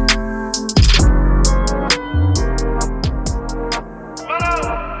get it.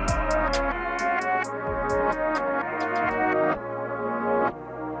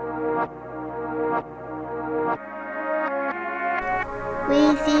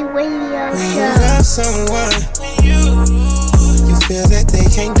 Weezy Radio When you Show. love someone, you feel that they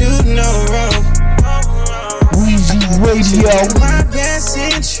can't do no wrong. Weezy Radio. My best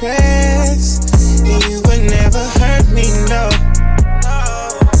interest, and you would never hurt me, no. I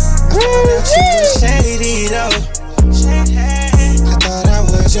found out you were shady, though. I thought I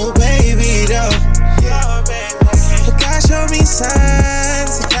was your baby, though. But God showed me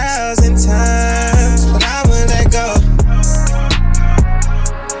signs 1,000 times, but I wouldn't let go.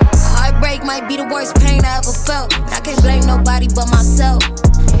 Heartbreak might be the worst pain I ever felt, but I can't blame nobody but myself.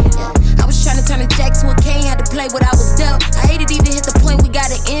 I was trying to turn a jack to a cane, had to play what I was dealt. I hated to even hit the point we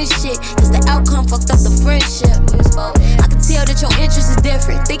gotta end shit, cause the outcome fucked up the friendship. I can tell that your interest is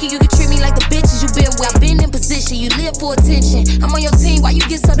different, thinking you can treat me like the bitches you been with. I've been in position, you live for attention. I'm on your team, why you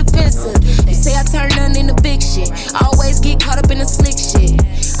get so defensive? You say I turn nothing into big shit, I always get caught up in the slick shit.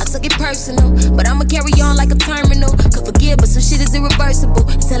 I took it personal, but I'ma carry on like a terminal. Could forgive, but some shit is irreversible.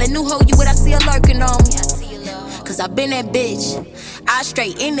 Tell a new hoe you what I see her lurking on me. Cause I been that bitch, I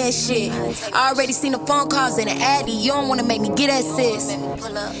straight in that shit. I already seen the phone calls and the addy. You don't wanna make me get that sis.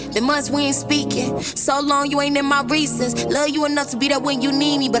 The months we ain't speaking, so long you ain't in my reasons. Love you enough to be there when you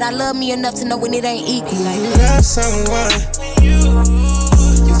need me, but I love me enough to know when it ain't equal. When you love someone,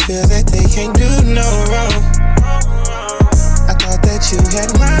 you feel that they can't do no wrong. I thought that you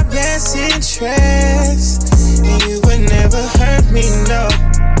had my best interest, and you would never hurt me, no.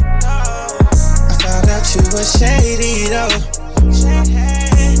 I found out you were shady, though.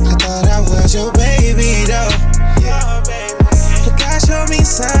 I thought I was your baby, though. But God showed me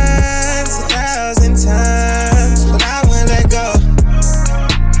signs 1,000 times, but I wouldn't let go.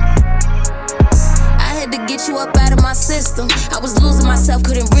 I had to get you up out of my system. I was losing myself,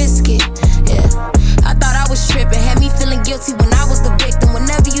 couldn't risk it. Yeah, I thought I was tripping, had me feeling guilty when I was the victim.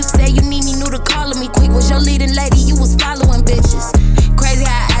 Whenever you say you need me, knew to call me quick. Was your leading lady, you was following bitches. Crazy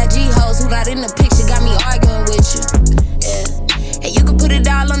how IG hoes who not in the picture got me arguing with you. Yeah, and you can put it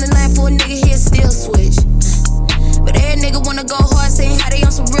all on the line for a nigga here still switch. But every nigga wanna go hard, saying how they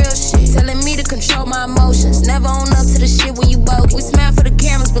on some real shit. Telling me to control my emotions, never own up to the shit when you bogus. We smile for the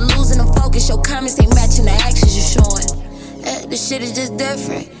cameras, but losing the focus. Your comments ain't matching the actions you're showing. This shit is just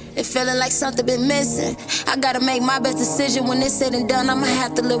different. It feeling like something been missing. I gotta make my best decision. When it's said and done, I'ma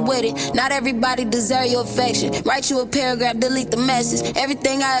have to live with it. Not everybody deserve your affection. Write you a paragraph, delete the message.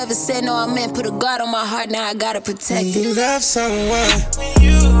 Everything I ever said, no, I meant. Put a guard on my heart, now I gotta protect it. When you love someone,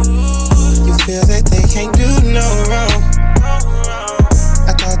 you feel that they can't do no wrong.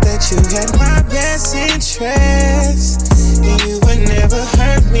 I thought that you had my best interest, and you would never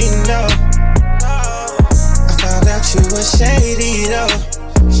hurt me, no. I found out you were shady, though.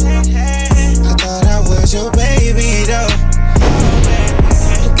 I thought I was your baby, though.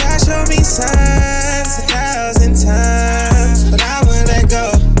 God showed me signs 1,000 times, but I wouldn't let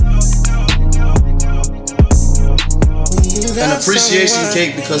go. An appreciation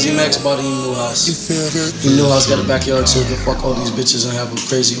cake because E-Max bought him a new house. His new house got a backyard so he can fuck all these bitches and have a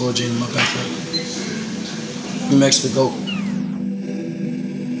crazy orgy in my backyard. E-Max the GOAT.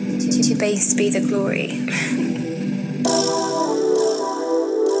 To base be the glory.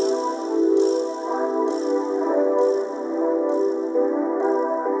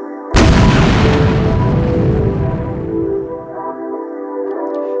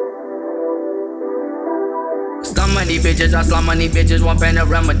 Money bitches, I slum money bitches, one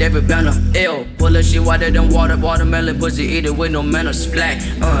panorama, David Banner. Ill, pull her shit wetter than water, watermelon pussy, eat it with no manner, splat.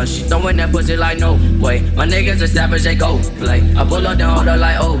 She throwing that pussy like no way. My niggas are savage, they go play. I pull up, then hold her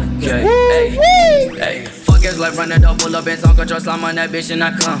like okay. Hey, fuck it's like running up, pull up and talk control, slime on that bitch and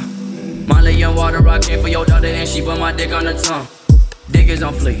I come. Molly and water, I came for your daughter and she put my dick on the tongue. Dick is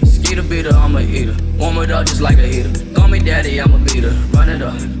on fleek, skeeter beater, I'm a eater. Warm it up just like a heater. Call me daddy, I'm a beater. Run it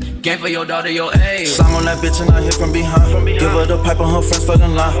up. Game for your daughter, your age. Slime on that bitch and I hit from behind. Give her the pipe on her friends for the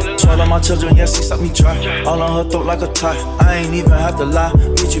line. Swallow my children, yes, she suck me dry. All on her throat like a tie. I ain't even have to lie.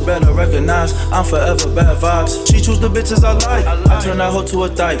 Bitch, you better recognize I'm forever bad vibes. She choose the bitches I like. I turn that hoe to a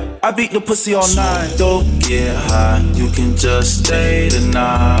dyke. I beat the pussy all night. Don't get high, you can just stay the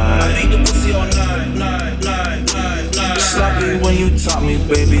night. I beat the pussy all night. Sloppy when you taught me,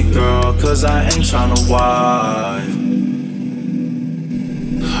 baby girl, cause I ain't tryna wife.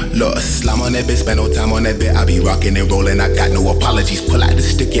 Look, slime on that bitch, spend no time on that bit. I be rocking and rolling, I got no apologies. Pull out the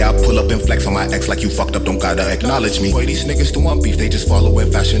stick, yeah, I pull up and flex on my ex like you fucked up, don't gotta acknowledge me. Boy, these niggas still want beef, they just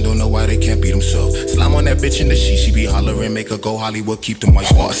following fashion, don't know why they can't beat themselves. Slime on that bitch in the she be hollering, make her go Hollywood, keep the mic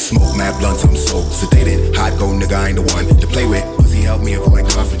on. Smoke mad blunts, I'm so sedated. Hot go nigga, I ain't the one to play with. Pussy help me avoid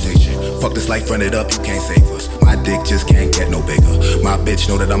confrontation. Fuck this life, run it up, you can't save us. My dick just can't get no bigger. My bitch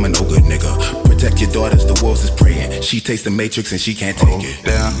know that I'm a no good nigga. Protect your daughters, the wolves is praying. She tastes the matrix and she can't take it.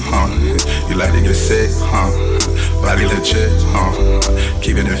 Damn, you like to get sick, body legit,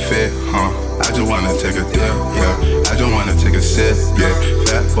 keeping it fit, I just wanna take a dip, yeah. I just wanna take a sip, yeah.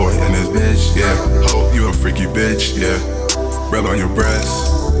 Fat boy in this bitch, yeah. Hope you a freaky bitch, yeah. Rub on your breast,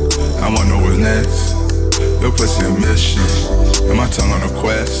 I wanna know what's next. Your pussy a mission, and my tongue on a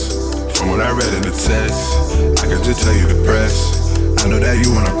quest. From what I read in the test, I can just tell you the press. I know that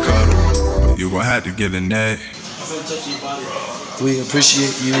you wanna cuddle, but you gon' have to get in that. We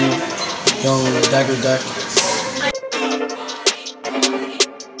appreciate you, young Dagger Dak.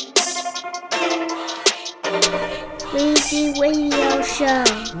 Weezy Radio Show.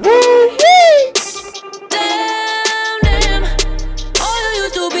 Woo-wee! Damn, all you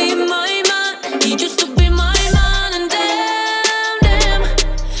used to be my man. You used to be my man, and damn,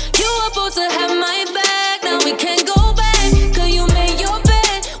 you were supposed to have my back. Now we can't go back, cause you made your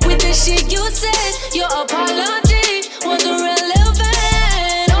bed with the shit you said. Your apology was irrelevant.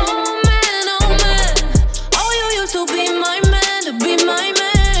 Oh man, all you used to be my man, to be my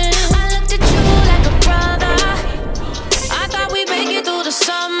man. I looked at you like a brother. I thought we'd make it through the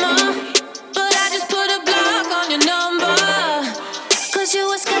summer, but I just put a block on your number, cause you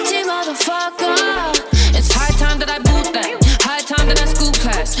a sketchy motherfucker. It's high time that I boot that, high time that I scoop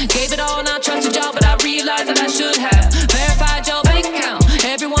class. Gave it all, now trusted y'all, but I realized that I should have verified your bank account.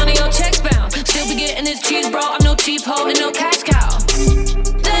 Every one of your checks bound. Still be getting this cheese, bro. I'm no cheap hoe and no cash cow.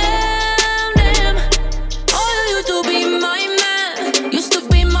 Damn, all you used to be my man. Used to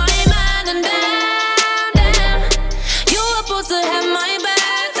be my man, and damn, you were supposed to have my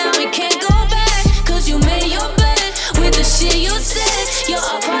back. Now we can't go back, cause you made your bed with the shit you said. Your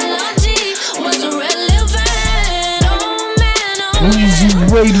apology was irrelevant. Oh man, Weezy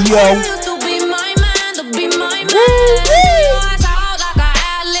Radio. all you used to be my man, to be my man. I talk like a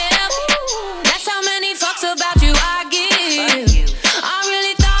ad-lib. That's how many fucks about you I give. I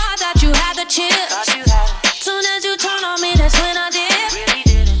really thought that you had the chips. Soon as you turn on me, that's when I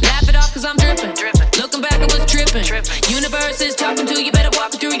did. Laugh it off cause I'm dripping. Looking back, I was tripping. Universe is talking to you, better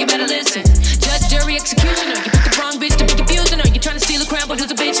walk it through, you better listen. Judge, jury, executioner. You picked the wrong bitch to be confusing her. You trying to steal a crown, but who's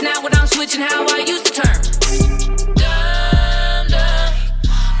a bitch now when I'm switching how I used the term. Damn,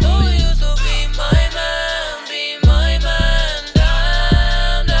 oh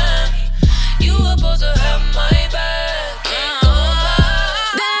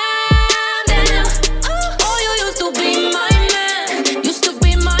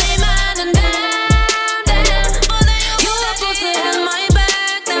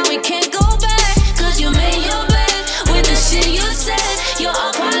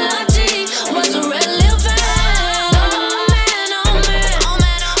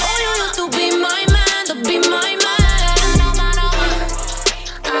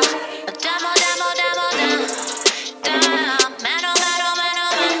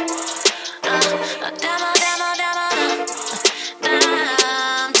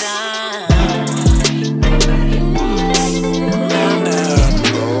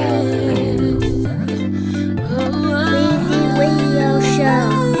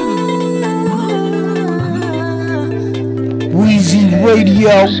Weezy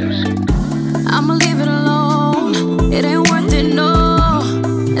Radio. I'ma leave it alone. It ain't worth it, no.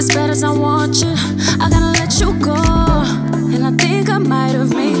 As bad as I want you, I gotta let you go. And I think I might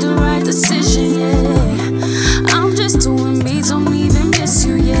have made the right decision, yeah. I'm just doing me, don't even miss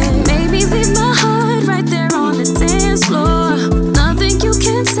you, yeah. Maybe leave my heart right there on the dance floor. Nothing you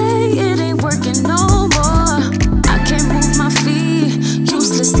can say, it ain't working no more. I can't move my feet,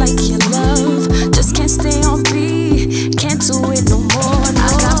 useless like your love. Just can't stay on beat, can't do it no more. No. I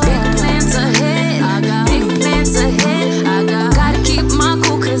got big plans ahead, I got big plans ahead. Gotta keep my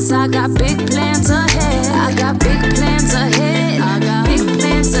cool, cause I got big plans ahead. I got big plans ahead, I got big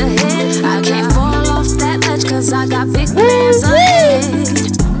plans ahead. I can't fall off that ledge, cause I got big plans ahead.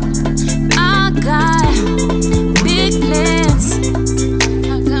 I got big plans.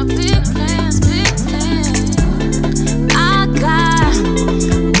 I got big plans, big plans. I got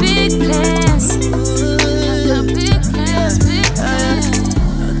big plans. I got big plans, big plans.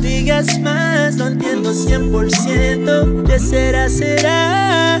 No digas más, no entiendo 100%. ¿Qué será,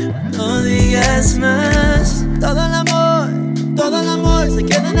 será? No digas más. Todo el amor se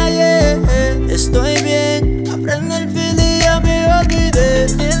queda en ayer. Estoy bien, aprende el fin y ya me olvidé.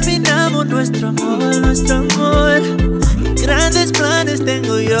 Terminamos nuestro amor. Grandes planes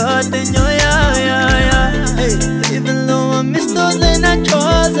tengo yo, ya. Hey, even though I miss those late night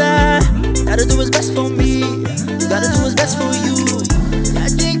calls, gotta do what's best for me, gotta do what's best for you. Ya ha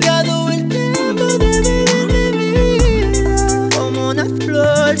llegado el tiempo de vivir mi vida. Como una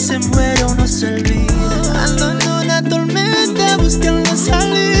flor se muere o no se olvida. Ando en una tormenta buscando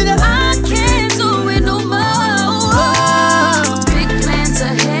salida. I can't do it no more. Big plans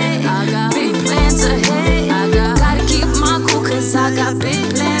ahead, I got big plans ahead. Gotta keep my cool, cause I got big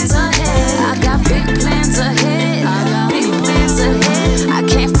plans ahead. I got big plans ahead, I got big plans ahead. I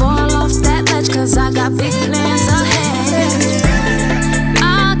can't fall off that ledge, cause I got big plans ahead.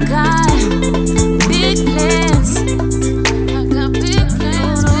 I got big plans. I got big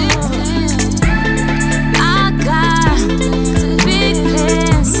plans, big plans. I got big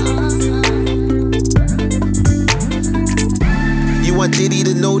plans. You want Diddy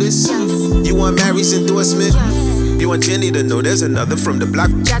to know this? You want Mary's endorsement? You want Jenny to know there's another from the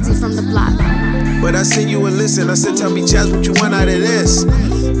block? Jazzy from the block. But I sent you a listen. I said, tell me, Jazz, what you want out of this?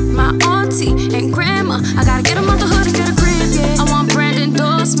 My auntie and grandma, I gotta get them out the hood and get a crib, yeah. I want brand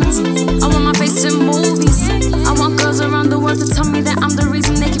endorsements, I want my face in movies. I want girls around the world to tell me that I'm the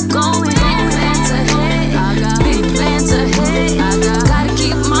reason they keep going. Big plans ahead, I got big plans ahead. Gotta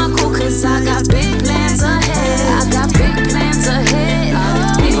keep my cool, cause I got big plans ahead. I got big plans ahead, I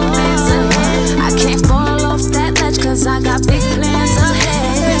got big plans ahead. I can't fall off that ledge, cause I got big plans ahead.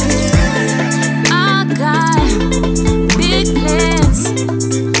 I got big plans.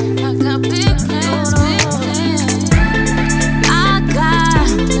 I got big plans, big plans. I got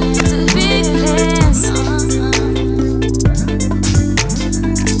big plans.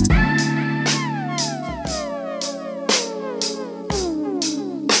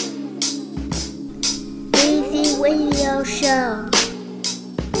 Weezy Radio Show.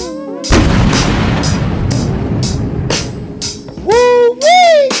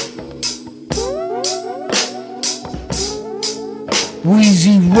 Woo-wee!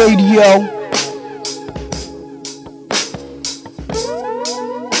 Weezy Radio.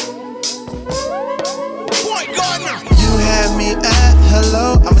 You had me at hello.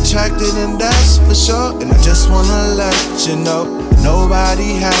 I'm attracted and that's for sure. And I just wanna let you know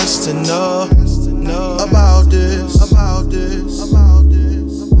nobody has to know about this.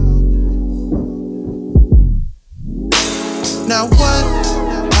 Now what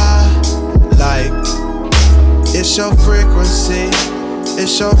I like, it's your frequency,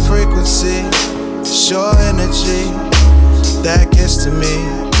 it's your energy that gets to me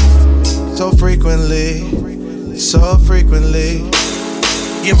so frequently.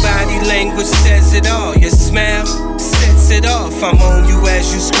 Your body language says it all. Your smile sets it off. I'm on you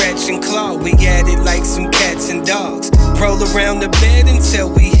as you scratch and claw. We at it like some cats and dogs. Roll around the bed until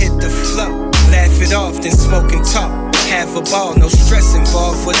we hit the floor. Laugh it off, then smoke and talk. Have a ball, no stress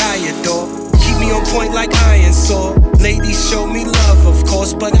involved. What I adore. Keep me on point like iron saw. Ladies show me love, of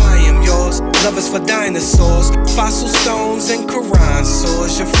course, but I am yours. Lovers for dinosaurs, fossil stones and Quran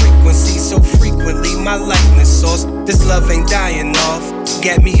swords. Your frequency so frequently, my likeness source. This love ain't dying off.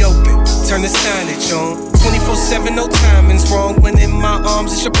 Get me open, turn the signage on. 24/7, no timing's wrong. When in my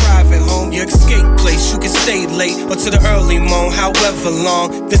arms, it's your private home. Your escape place, you can stay late or to the early morn, however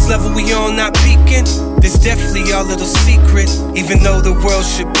long. This level we on not peaking, this definitely our little secret, even though the world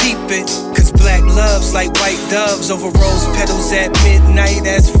should peep it. Cause black love's like white doves over rose petals at midnight.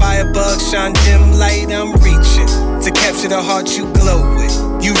 As firebugs shine dim light, I'm reaching to capture the heart you glow with.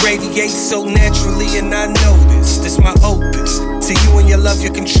 You radiate so naturally and I know this my opus. To you and your love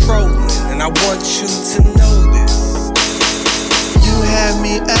you're controlling, and I want you to know this. You had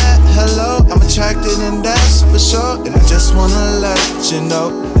me at hello, I'm attracted and that's for sure. And I just wanna let you know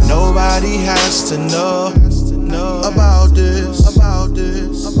that nobody has to know about this.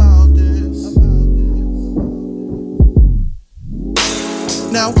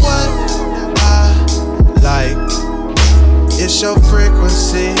 Now what I like, it's your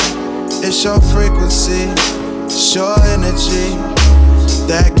frequency, it's your energy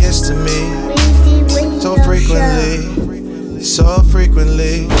that gets to me so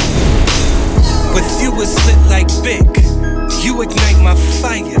frequently. With you it's lit like Bic, you ignite my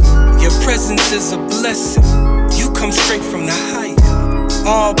fire. Your presence is a blessing, you come straight from the higher.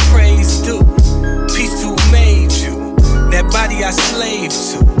 All praise due, peace to who made you. That body I slave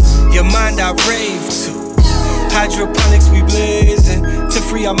to, your mind I rave to. Hydroponics we blazing, to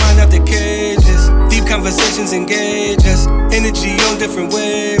free our mind out the cages. Deep conversations engage us, energy on different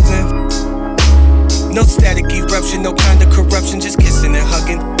wavelengths. No static eruption, no kind of corruption, just kissing and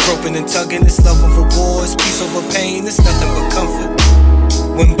hugging, groping and tugging. It's love over wars, peace over pain, it's nothing but comfort.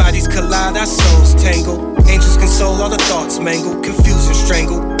 When bodies collide, our souls tangle. Angels console, all the thoughts mangle. Confusion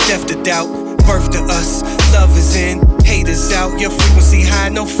strangle, death to doubt. Birth to us, love is in, hate is out. Your frequency high,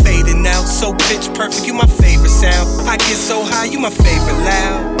 no fading out. So pitch perfect, you my favorite sound. I get so high, you my favorite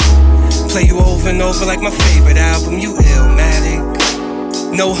loud. Play you over and over like my favorite album, you illmatic.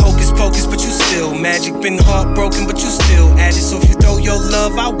 No hocus pocus, but you still magic. Been heartbroken, but you still at it. So if you throw your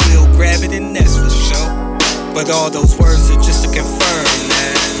love, I will grab it, and that's for sure. But all those words are just to confirm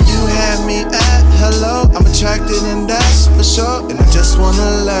that you had me at hello, I'm attracted and that's for sure. And I just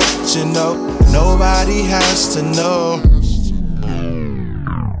wanna let you know nobody has to know